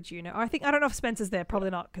storage unit. I don't know if Spencer's there. Probably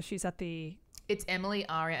not, because she's at the. It's Emily,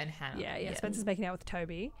 Aria, and Hannah. Yeah. Spencer's making out with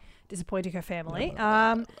Toby, disappointing her family.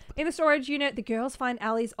 In the storage unit, the girls find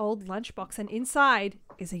Ali's old lunchbox, and inside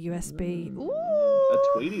is a USB. Ooh. A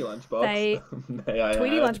Tweety lunchbox. They- May I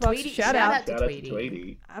Tweety add? lunchbox. Tweety, Shout shout out. out to Shout out to Tweety.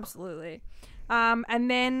 Tweety. Absolutely. And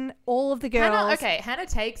then all of the girls. Hannah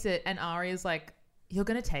takes it, and Aria's like, "You're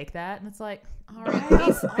gonna take that?" And it's like,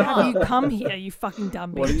 Aria, Have you come here, you fucking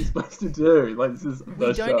dumb What are bitch? you supposed to do? Like, this is the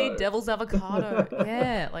we show. don't need devil's avocado.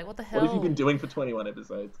 Yeah, like what the hell? What have you been doing for 21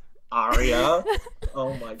 episodes? Aria?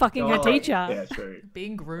 Oh my Fucking her god. teacher. Yeah, true.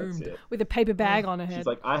 Being That's groomed, it. With a paper bag on her head. She's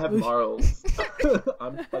like, I have morals.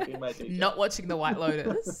 I'm fucking my teacher. not watching The White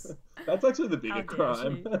Lotus. That's actually the bigger How dare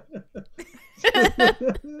crime.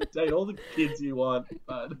 Date all the kids you want,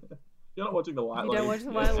 but you're not watching the White You Lotus.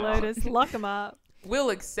 don't watch the White Lotus. Lock them up.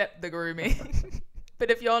 We'll accept the grooming, but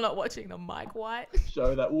if you're not watching the Mike White,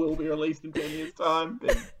 Show that will be released in 10 years' time,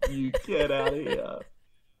 then you get out of here.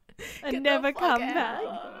 And Get the never fuck come out. back.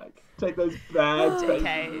 Back. Take those bad spaces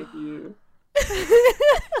Okay. with you.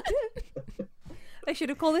 They should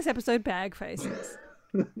have called this episode Bag Faces.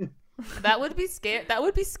 that would be scary. That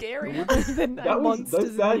would be scary. Then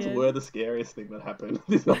Those bags were the scariest thing that happened.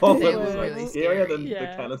 This whole They episode were was really scarier than scary.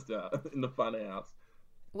 Yeah. the canister in the fun house.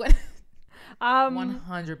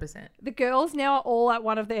 100%. The girls now are all at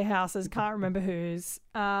one of their houses, can't remember whose,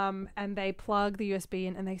 and they plug the USB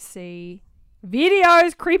in and they see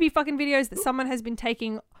videos, creepy fucking videos that someone has been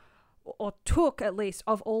taking, or took at least,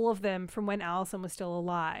 of all of them from when Alison was still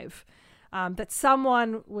alive. That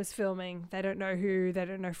someone was filming. They don't know who, they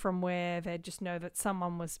don't know from where, they just know that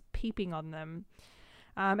someone was peeping on them.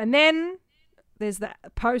 And then there's the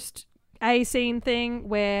post-A scene thing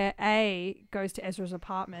where A goes to Ezra's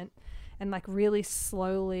apartment and like really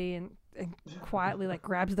slowly and quietly like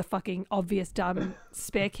grabs the fucking obvious dumb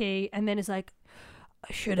spare key and then is like,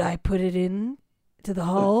 should I put it in to the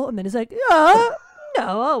hole? And then is like, no,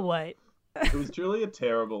 I'll wait. It was truly a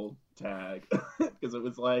terrible tag because it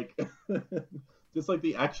was like just like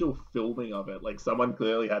the actual filming of it. Like someone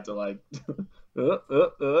clearly had to like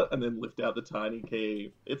and then lift out the tiny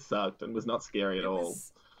key. It sucked and was not scary at all.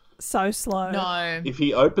 So slow. No. If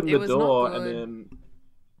he opened It the was not door good. and then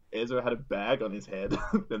Ezra had a bag on his head,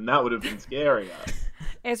 then that would have been scarier.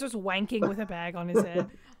 Ezra's wanking with a bag on his head.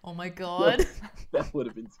 Oh my god. That would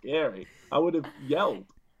have been scary. I would have yelled.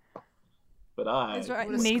 But Ezra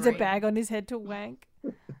would've needs a screamed. bag on his head to wank.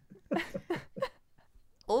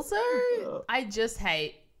 Also, I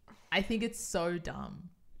think it's so dumb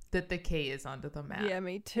that the key is under the mat. Yeah,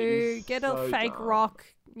 me It too. is Get a so fake dumb. rock,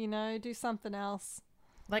 do something else.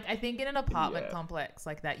 Like, I think in an apartment Yeah. complex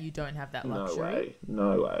like that, you don't have that no luxury. way.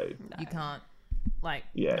 No way. You can't, like,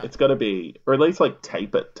 Yeah, no. it's got to be, or at least like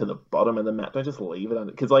tape it to the bottom of the mat. Don't just leave it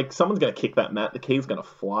under, because like someone's gonna kick that mat, the key's gonna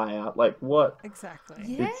fly out. Like what? Exactly.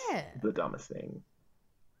 Yeah. It's the dumbest thing.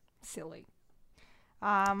 Silly.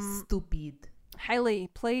 Stupid. Haley,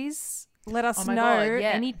 please let us Oh my know God,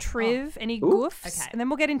 yeah. any triv, any Ooh. goofs, Okay. and then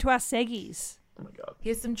we'll get into our seggies. Oh my god.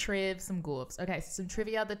 Here's some some goofs. Okay, so some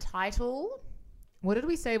trivia. The title. What did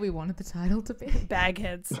we say we wanted the title to be?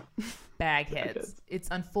 Bagheads. Bagheads. It's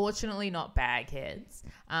unfortunately not Bagheads.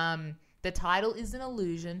 The title is an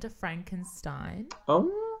allusion to Frankenstein,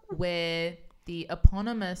 Oh. where the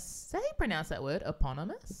eponymous, how do you pronounce that word?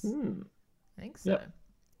 Eponymous? Hmm. I think so. Yep.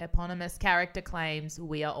 Eponymous character claims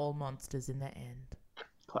we are all monsters in the end.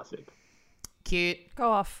 Classic. Cute. Go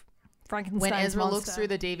off. Frankenstein's When Ezra monster. looks through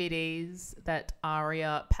the DVDs that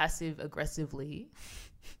Aria passive aggressively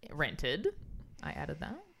rented, I added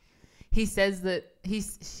that. He says that he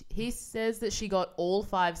says that she got all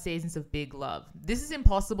 5 seasons of Big Love. This is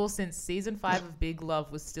impossible since season 5 of Big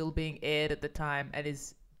Love was still being aired at the time and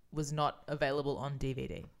was not available on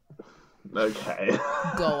DVD. Okay.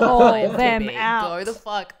 Go Call off IMDb. them out. Go the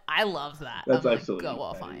fuck. I love that. That's I'm like, actually- go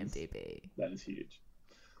off that is- IMDb. That is huge.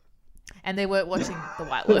 And they weren't watching The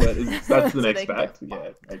White That's Lotus. the So next they can fact. go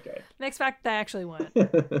Yeah. fine. Okay. Next fact, they actually weren't.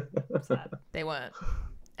 Sad. They weren't.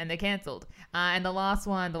 And they're cancelled. And the last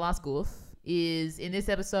one, the last goof, is in this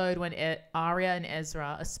episode when Arya and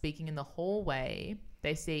Ezra are speaking in the hallway.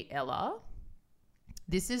 They see Ella.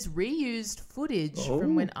 This is reused footage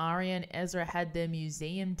from when Arya and Ezra had their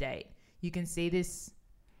museum date. You can see this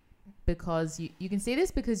because you can see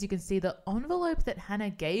the envelope that Hannah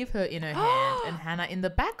gave her in her hand and Hannah in the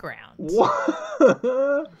background.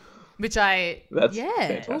 What? Which That's yeah.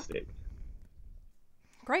 fantastic.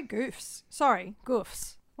 Great goofs. Sorry,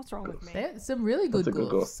 goofs. What's wrong with me? There's some really good That's a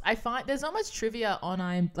good goofs. I find there's not much trivia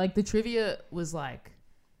on like the trivia was like,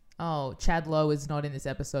 oh, Chad Lowe is not in this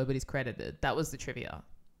episode, but he's credited. That was the trivia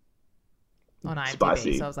on IMDb.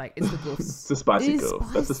 Spicy. So I was like, it's the goofs. It's a spicy It is goof.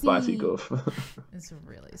 That's a spicy spicy. goof. It's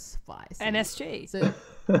really spicy. NSG. So,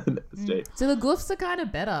 That's Jake. so the goofs are kind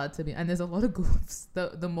of better to me, and there's a lot of goofs.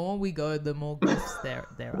 The more we go, the more goofs there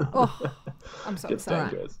are. Oh, I'm so Gets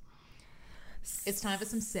excited. dangerous. It's time for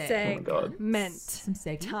some Oh my God. Segment Some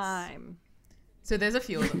segments. time. So there's a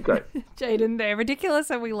few of them. Great. Jaden, they're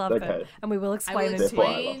ridiculous and we love them. Okay. And we will I explain will them to Therefore, you.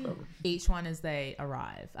 I love explain them. each one as they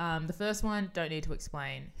arrive. The first one, don't need to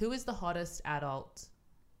explain. Who is the hottest adult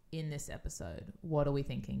in this episode? What are we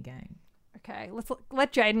thinking, gang? Okay,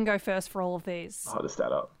 let Jaden go first for all of these. Hottest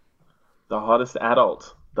adult. The hottest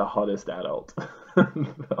adult. The hottest adult.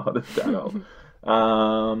 The hottest adult.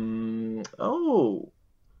 Oh,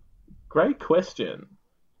 great question.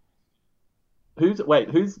 Who's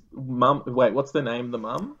mum? Wait, what's the name of the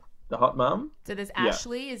mum? The hot mum? So there's Yeah.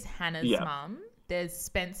 Ashley is Hannah's Yeah. mum. There's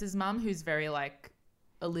Spencer's mum, who's very like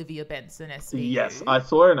Olivia Benson SVU. Yes, I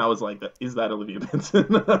saw her and I was like, "Is that Olivia Benson?"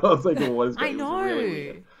 I was like, "What is?" I It was know. really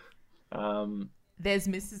weird. There's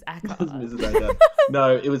Mrs. It Acker. was Mrs. Agar.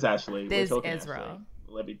 No, it was Ashley. There's We're talking Ezra.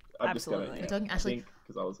 Ashley. I'm Absolutely. just We're gonna, talking Ashley.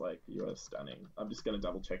 because I was like, "You are stunning." I'm just gonna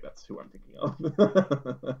double check that's who I'm thinking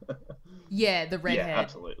of. Yeah, the redhead. Yeah,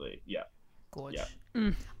 absolutely. Yeah. Gorge.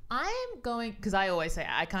 Yeah. I am going because I always say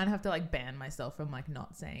I kind of have to like ban myself from like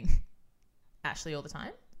not saying Ashley all the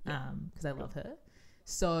time because I love her.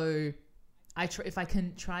 So if I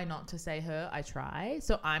can try not to say her, I try.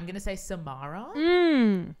 So I'm gonna say Samara.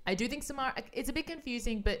 I do think Samara. It's a bit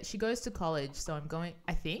confusing, but she goes to college, so I'm going.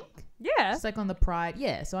 I think Yeah. it's like on the Pride.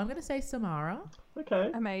 Yeah, so I'm gonna say Samara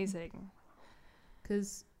Okay. Amazing.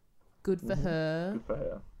 because good for her. Good for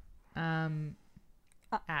her.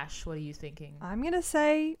 Ash, what are you thinking? I'm going to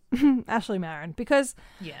say Ashley Marin because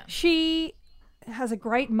Yeah. she has a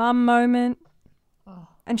great mum moment. Oh,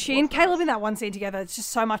 And she and Caleb in that one scene together, it's just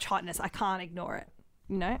so much hotness. I can't ignore it.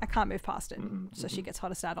 You know, I can't move past it. So she gets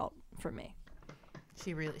hottest adult from me.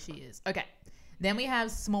 she is. Okay. Then we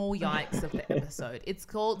have small yikes of the episode. It's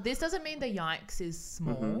called, this doesn't mean the yikes is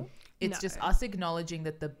small. It's No. just us acknowledging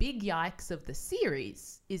that the big yikes of the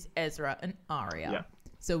series is Ezra and Arya. Yeah.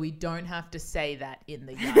 So we don't have to say that in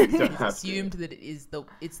the yikes. Don't It's have assumed that it's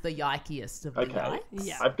the yikiest of the Okay. yikes.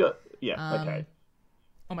 Yeah. I've got okay.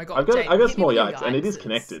 Oh my god. I've got Jade, I got hit me small with your yikes, and it is yikeses.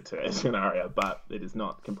 connected to Ezra and Arya, but it is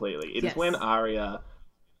not completely. It is Yes. when Arya.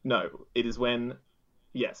 No, it is when.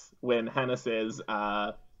 Yes, when Hannah says,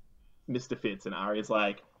 "Mr. Fitz," and Arya's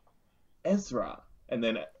like, "Ezra," and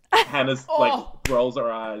then Hannah's Oh. like rolls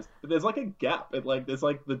her eyes. But there's like a gap. There's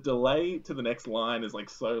like the delay to the next line is like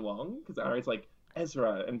so long because Arya's like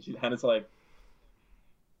Ezra, and Hannah's like.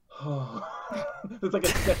 There's like a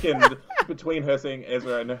second between her saying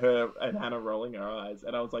Ezra and Hannah rolling her eyes,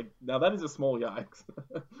 and I was like, now that is a small yikes,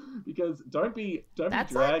 because don't be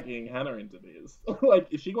That's dragging Hannah into this. Like,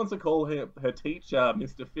 if she wants to call her teacher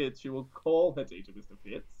Mr. Fitz, she will call her teacher Mr.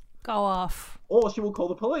 Fitz, Go off. or she will call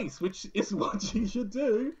the police, which is what she should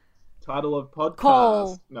do. Title of podcast.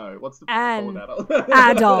 Call No, what's the an adult?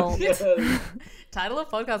 adult. Yes. Title of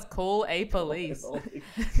podcast, Call a Police. /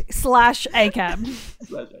 ACAB. Slash ACAB.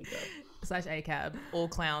 / ACAB. All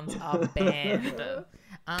clowns are banned.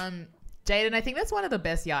 Jaden, I think that's one of the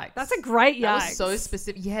best yikes. That's a great That yikes. was so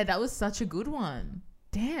specific. Yeah, that was such a good one.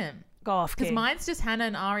 Damn. Go off, Because King. mine's just Hannah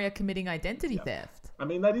and Arya committing identity theft. I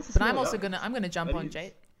mean, that is. a But I'm small also yikes. I'm gonna jump That on is.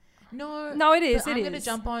 Jade. No, No, it is, but it I'm gonna is.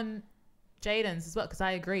 jump on Jaden's as well because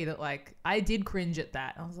I agree that like I did cringe at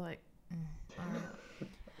that. I was like,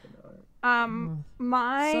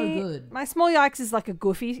 My So good. My small yikes is like a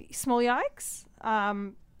goofy small yikes.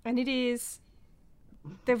 And it is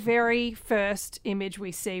the very first image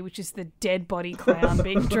we see, which is the dead body clown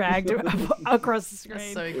being dragged across the screen.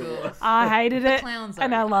 that's so good. I hated it clowns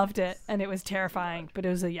and are I loved it, and it was terrifying, but it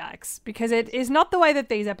was a yikes because it is not the way that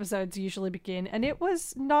these episodes usually begin, and it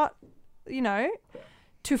was not,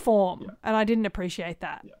 to form, and I didn't appreciate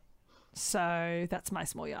that. Yeah. So that's my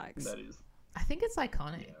small yikes. That is. I think it's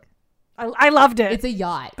iconic. I loved it. It's a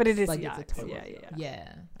yikes. But it is like, yikes. It's a total,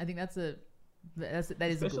 Yeah. I think that is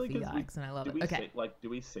Especially a goofy 'cause yikes, and I love it. Okay. Do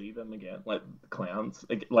we see them again? Like the clowns,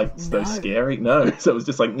 like so scary? No. So it was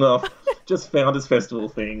just like no, just Founders Festival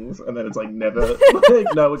things, and then it's like never. Like,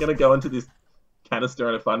 no, we're gonna go into this canister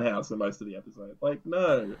in a funhouse for most of the episode. Like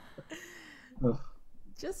no.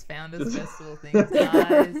 Just Founders Festival things,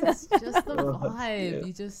 guys. It's just the Oh, vibe. yeah.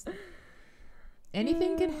 You just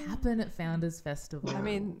anything can happen at Founders Festival. I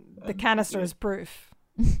mean, the canister is proof.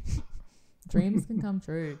 Dreams can come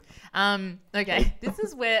true. Okay, this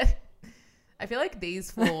is where I feel like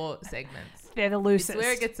these 4 segments. They're the It's loosest.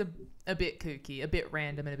 where it gets a bit kooky, a bit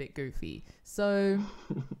random, and a bit goofy. So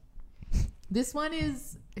this one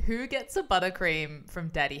is who gets a buttercream from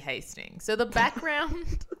Daddy Hastings. So the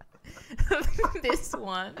background of this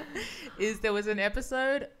one is there was an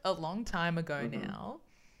episode a long time ago now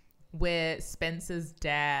where Spencer's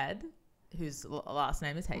dad, whose last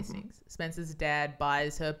name is Hastings, Spencer's dad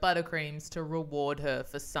buys her buttercreams to reward her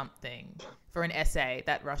for something, for an essay,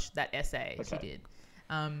 that essay she did.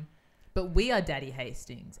 But we are Daddy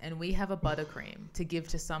Hastings, and we have a buttercream to give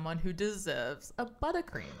to someone who deserves a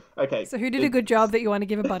buttercream. Okay. So who did a good job that you want to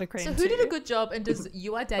give a buttercream So to? who did a good job, and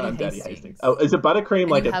you are Daddy Hastings. Oh, is a buttercream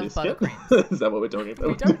like you a have biscuit? buttercreams. Is that what we're talking about?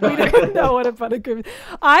 We don't We don't know what a buttercream is.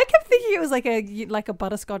 I kept thinking it was like a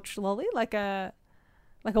butterscotch lolly, like a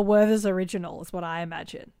Werther's original is what I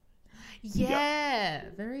imagine. Yeah,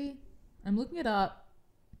 very. I'm looking it up.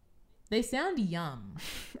 They sound yum.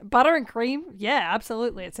 Butter and cream? Yeah,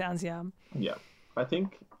 absolutely. It sounds yum. Yeah, I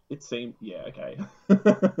think it seemed. Yeah, okay.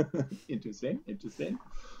 Interesting. It's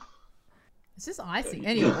just icing.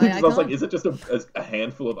 Anyway, I was like, is it just a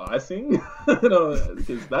handful of icing?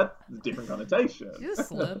 Because that's a different connotation. You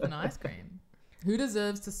just slurp an ice cream. Who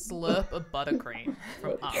deserves to slurp a buttercream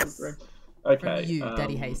from us? Okay. From you,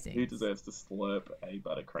 Daddy Hastings. Who deserves to slurp a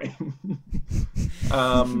buttercream?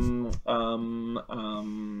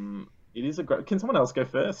 It is a great. Can someone else go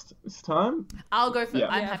first this time? I'll go first. Yeah.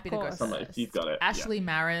 I'm Yeah, happy of to go course. first. If you've got it. Ashley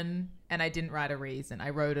Marin, and I didn't write a reason. I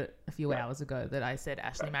wrote it a few hours ago that I said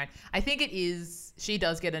Ashley Marin. I think it is. She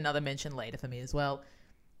does get another mention later for me as well.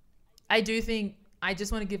 I do think I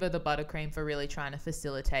just want to give her the buttercream for really trying to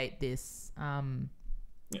facilitate this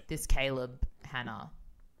this Caleb Hannah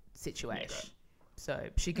situation. Yeah, so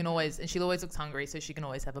she can always, and she always looks hungry, so she can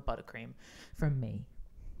always have a buttercream from me.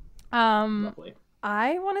 Lovely.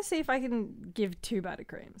 I want to see if I can give 2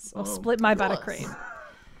 buttercreams or Oh, split my yes. buttercream.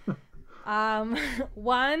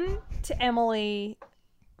 One to Emily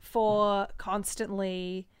for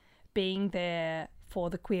constantly being there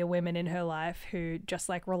for the queer women in her life who just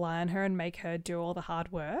like rely on her and make her do all the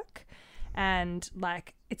hard work. And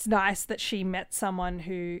like, it's nice that she met someone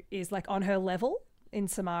who is like on her level in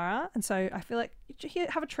Samara. And so I feel like, here,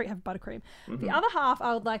 have a treat, have buttercream. The other half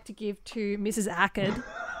I would like to give to Mrs. Ackard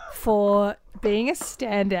for being a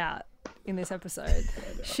standout in this episode.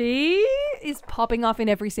 She is popping off in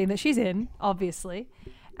every scene that she's in, obviously.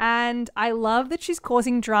 And I love that she's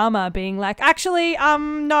causing drama, being like, actually,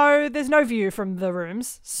 no, there's no view from the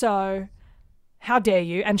rooms. So how dare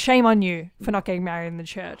you? And shame on you for not getting married in the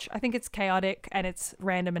church. I think it's chaotic and it's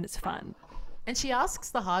random and it's fun. And she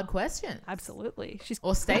asks the hard questions. Absolutely.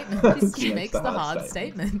 Or statements. She She makes the hard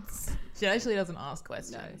statements. She actually doesn't ask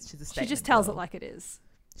questions. She's a She statement just tells girl. it like it is.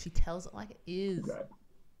 She tells it like it is. Great.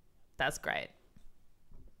 That's great.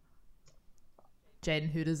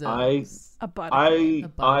 Jaden, who deserves A butter. I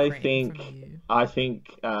buttercream from you? think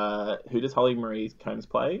who does Holly Marie Combs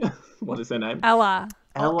play? What is her name? Ella.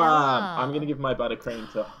 Ella. Ella. I'm gonna give my buttercream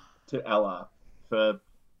to Ella for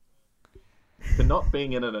not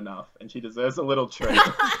being in it enough, and she deserves a little treat.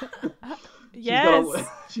 Yes.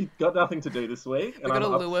 She's got nothing to do this week, and We're I'm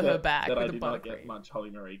gonna lure her upset back that I with a did not get buttercream. much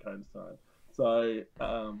Holly Marie Combs time. So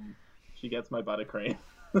she gets my buttercream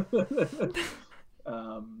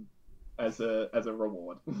as a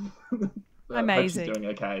reward. So I hope Amazing. she's doing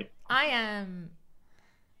okay. I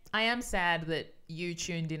am sad that you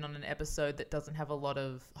tuned in on an episode that doesn't have a lot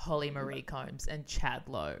of Holly Marie Combs and Chad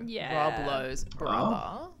Lowe, Yeah. Rob Lowe's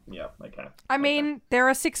brother. Yeah. Okay. I mean, there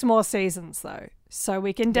are 6 more seasons though, so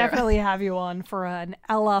we can There are. definitely have you on for an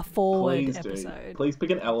Ella forward Please episode. do. Please pick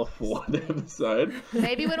an Ella Ford episode.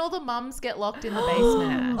 Maybe when all the mums get locked in the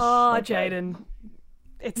basement. Ash. Oh, Okay. Jaden,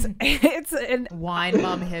 it's an Wine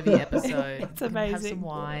mum heavy episode. It's We can Have some amazing.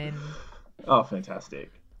 wine. Oh,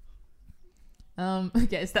 fantastic.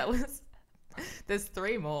 Okay, so that was. There's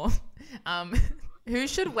 3 more. Who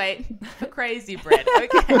should wait for Crazy Bread?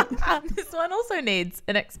 Okay, this one also needs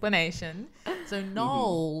an explanation. So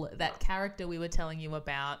Noel, that character we were telling you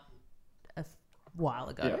about a while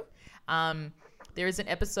ago, there is an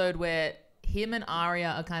episode where him and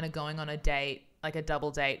Arya are kind of going on a date, like a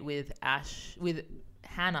double date with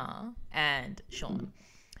Hannah and Sean.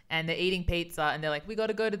 And they're eating pizza and they're like, we got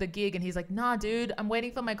to go to the gig. And he's like, nah, dude, I'm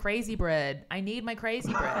waiting for my crazy bread. I need my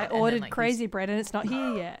crazy bread. I ordered crazy bread and it's not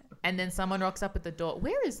here yet. And then someone rocks up at the door.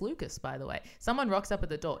 Where is Lucas, by the way? Someone rocks up at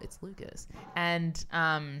the door. It's Lucas. And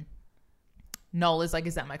Noel is like,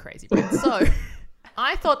 is that my crazy bread? So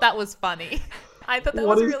I thought that was funny. I thought that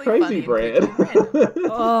was really crazy funny. bread?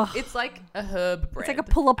 Oh, It's like a herb bread. it's like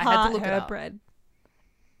a pull I had to apart look it herb up. bread.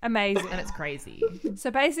 Amazing. And it's crazy. So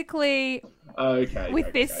basically, Okay.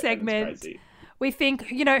 With this that's segment, crazy. we think,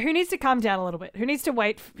 who needs to calm down a little bit? Who needs to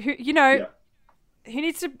wait? Who Yeah.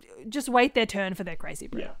 needs to just wait their turn for their crazy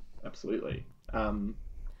bread? Yeah, absolutely.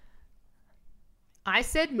 I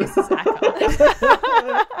said Mrs.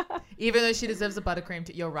 Acker. Even though she deserves a buttercream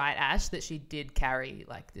you're right, Ash, that she did carry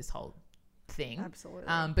like this whole thing. Absolutely.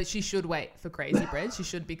 But she should wait for crazy bread. She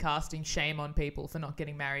should be casting shame on people for not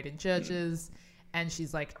getting married in churches. And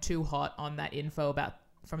she's like too hot on that info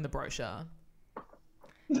from the brochure.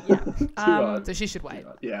 Too hard. So she should wait.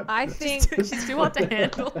 Yeah. I think She's too hot to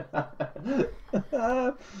handle.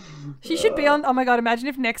 she should be on. Oh my god! Imagine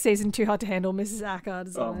if next season Too Hot to Handle Mrs. Ackard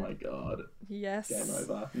is Oh on my it. god. Yes. Game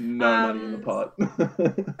over. No money in the pot.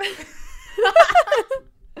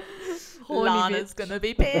 Horny Lana's bitch. gonna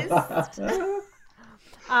be pissed.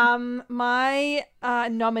 My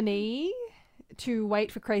nominee to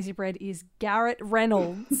wait for crazy bread is Garrett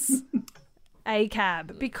Reynolds,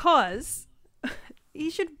 ACAB, because he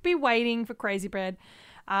should be waiting for crazy bread,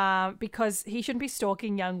 because he shouldn't be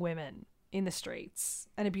stalking young women in the streets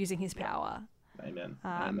and abusing his power. Amen.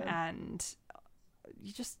 And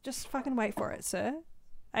you just fucking wait for it, sir.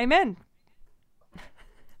 Amen.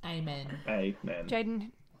 Amen. Amen.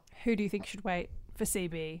 Jaden, who do you think should wait for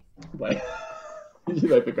CB? Wait. You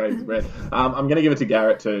wait for crazy bread. I'm gonna give it to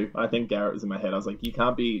Garrett too. I think Garrett was in my head. I was like, you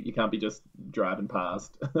can't be just driving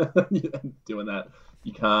past doing that.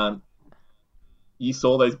 You can't. You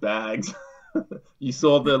saw those bags. You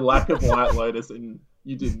saw the lack of White Lotus, and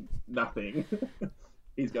you did nothing.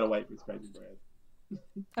 He's gotta wait for his crazy bread.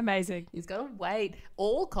 Amazing. He's got to wait.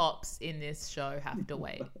 All cops in this show have to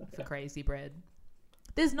wait for crazy bread.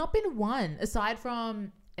 There's not been one, aside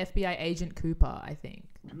from FBI agent Cooper, I think,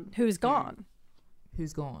 Who's gone?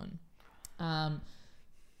 who's gone.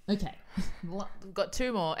 Okay. We've got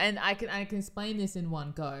two more, and I can explain this in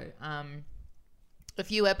one go. A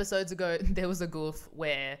few episodes ago, there was a goof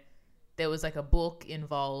where there was like a book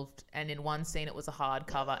involved, and in one scene it was a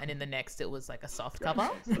hardcover, and in the next it was like a soft cover.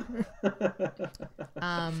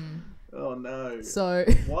 Oh no. So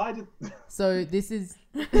Why did? so this is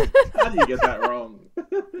How do you get that wrong?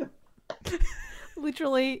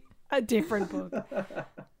 Literally a different book.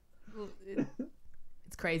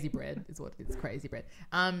 it's crazy bread is what it's crazy bread.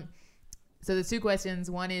 So the two questions,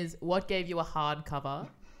 one is what gave you a hard cover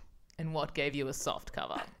and what gave you a soft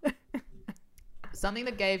cover? Something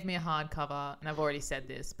that gave me a hard cover, and I've already said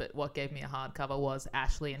this, but what gave me a hard cover was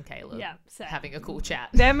Ashley and Caleb Yeah, same. having a cool chat.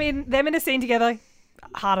 Them in a scene together,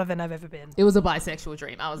 harder than I've ever been. It was a bisexual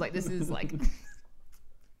dream. I was like, this is like,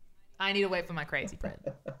 I need to wait for my crazy bread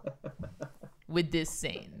with this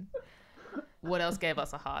scene. What else gave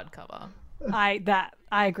us a hard cover? I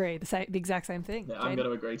agree. The exact same thing. Yeah, I'm Jaden? going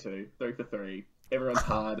to agree too. 3 for 3. Everyone's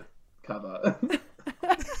hard cover.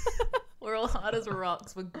 We're all hard as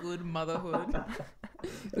rocks for good motherhood. For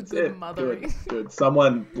That's good it. mothering. Good, good.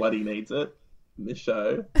 Someone bloody needs it in this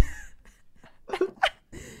show.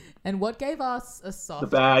 And what gave us a soft The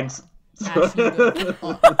bags. Ashley good.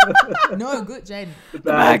 Oh. No, good, Jaden. The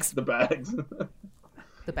bags. The bags.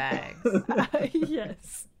 The bags.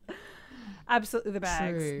 Yes. Absolutely the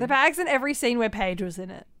bags. True. The bags in every scene where Paige was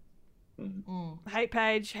in it. Mm. Hate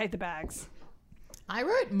Paige, hate the bags. I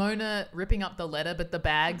wrote Mona ripping up the letter, but the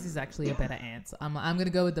bags is actually a better answer. I'm going to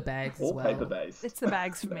go with the bags as All well. paper based. It's the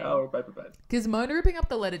bags for me. Oh, paper based. Because Mona ripping up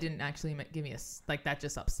the letter didn't actually give me like that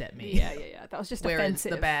just upset me. Yeah. That was just Whereas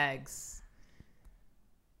offensive. the bags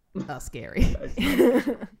are scary.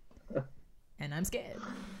 And I'm scared.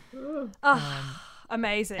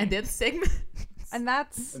 Amazing. And they're the segment. And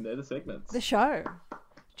that's And they're the segments. the show.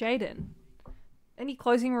 Jaden, any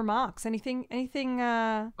closing remarks? Anything?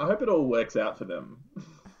 I hope it all works out for them.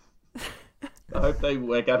 I hope they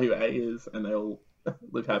work out who A is and they'll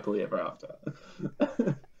live happily ever after.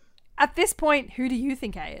 At this point, who do you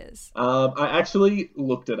think A is? I actually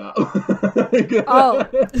looked it up. Oh.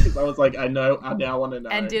 'Cause I was like, I now want to know.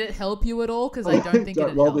 And did it help you at all? Because I don't think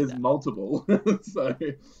it Well, helped. there's multiple. So,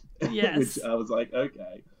 Yes. which I was like,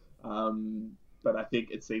 okay. But I think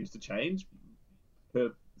it seems to change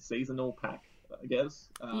per seasonal pack I guess.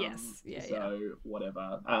 Yes. Yeah, So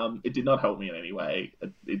whatever. It did not help me in any way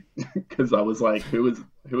because I was like, who is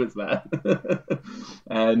that?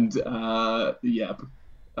 And yeah.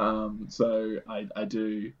 So I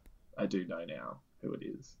do know now who it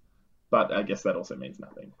is, but I guess that also means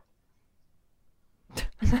nothing.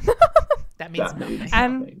 That means nothing.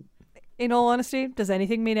 Nothing. In all honesty, does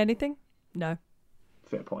anything mean anything? No.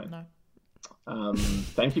 Fair point. No.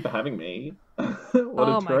 Thank you for having me. What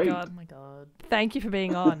Oh a my treat. God. Oh my God. Thank you for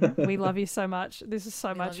being on. We love you so much. This is so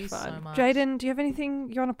We much love you so fun. much. Jaden, do you have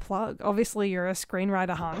anything you want to plug? Obviously, you're a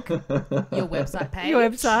screenwriter hunk. Your website page. Your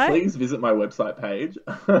website? Please visit my website page.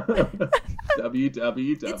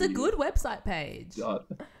 www. It's a good website page.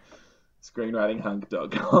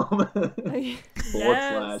 screenwritingHunk.com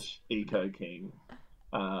 / Eco King.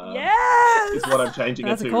 Yes! Is what I'm changing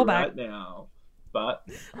That's it a to callback. right now. But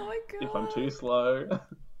Oh my God. if I'm too slow,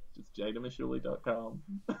 just jadamashuli.com.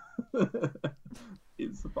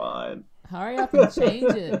 It's fine. Hurry up and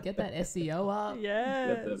change it. Get that SEO up.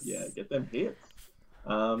 Yes. Get them hits.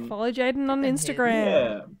 Follow Jaden on Them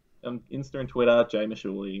Instagram. Yeah. Insta and Twitter, Jay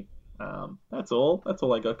Mashuli. That's all. That's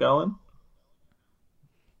all I got going.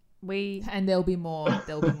 And there'll be more.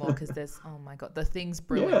 There'll be more because there's, oh my God, the thing's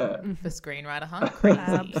brewing Yeah. for Screenwriter Hunt. Crazy.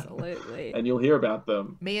 Absolutely. And you'll hear about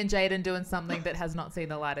them. Me and Jaden doing something that has not seen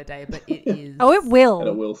the light of day, but it is. Oh, it will. And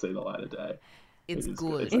it will see the light of day. It's It is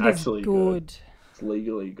good. It's It is actually good. It's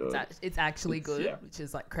legally good. It's actually It's- good, yeah. which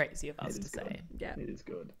is like crazy of us It to is good. say. Yeah. It is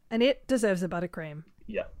good. And it deserves a buttercream.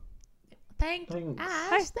 Yeah. Thanks, Thanks.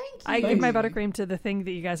 Ash. Thank you. I give my Thank you. buttercream to the thing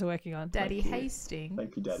that you guys are working on. Daddy Thank you. Hastings.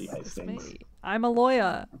 Thank you, Daddy That's Hastings. me. I'm a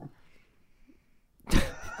lawyer.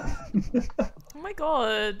 Oh my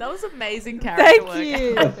God, that was amazing character work. Thank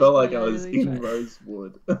you. I felt like I was Really in tried.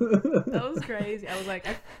 Rosewood. That was crazy. I was like,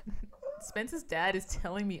 Spencer's dad is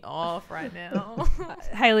telling me off right now.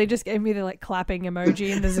 Haley just gave me the like clapping emoji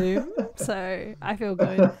in the Zoom, so I feel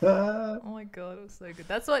good. Oh my God, it was so good.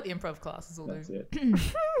 That's what improv classes will That's do. it.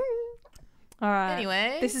 All right.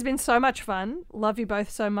 Anyway, This has been so much fun. Love you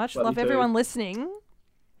both so much. Love Love you too. everyone listening.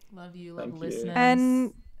 love you, love Thank you. listeners.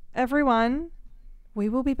 And everyone, we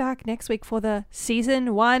will be back next week for the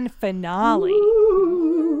season 1 finale.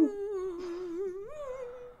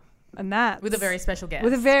 And that with a very special guest.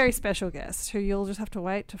 with a very special guest who you'll just have to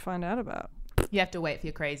wait to find out about. You have to wait for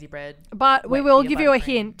your crazy bread. But we Wait will for your give you a buttercream.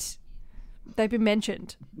 hint. They've been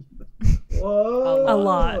mentioned. Whoa. A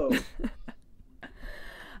lot.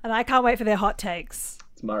 And I can't wait for their hot takes.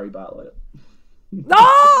 It's Murray Bartlett. Murray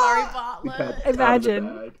Oh! The Bartlett. cat's Imagine.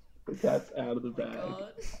 Out of the bag. The cat's out of the bag.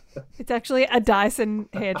 God. It's actually a Dyson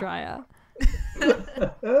hairdryer.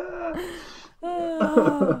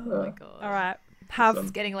 Oh my God. All right. Have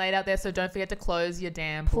It's getting late out there, so don't forget to close your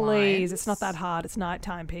damn please. blinds. It's not that hard. It's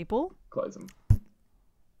nighttime, people. Close them.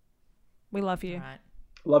 We love you. All right.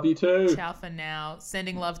 Love you too. Ciao for now.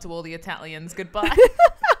 Sending love to all the Italians. Goodbye.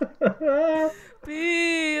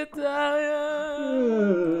 Be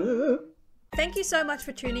Italian. Thank you so much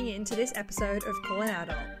for tuning in to this episode of Call an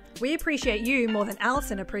Adult. We appreciate you more than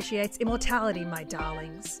Alison appreciates immortality, my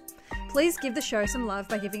darlings. Please give the show some love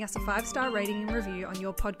by giving us a 5-star rating and review on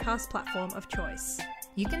your podcast platform of choice.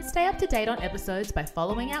 You can stay up to date on episodes by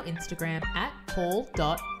following our Instagram at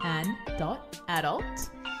call.an.adult,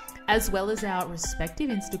 as well as our respective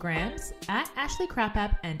Instagrams at Ashley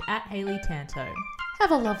Crapapp and at Hayley Tanto.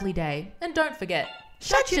 Have a lovely day, and don't forget,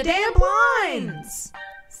 shut your damn blinds!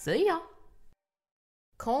 See ya!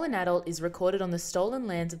 Call an Adult is recorded on the stolen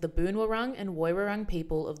lands of the Boonwurrung and Woiwurrung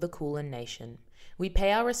people of the Kulin Nation. We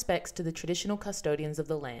pay our respects to the traditional custodians of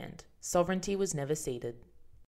the land. Sovereignty was never ceded.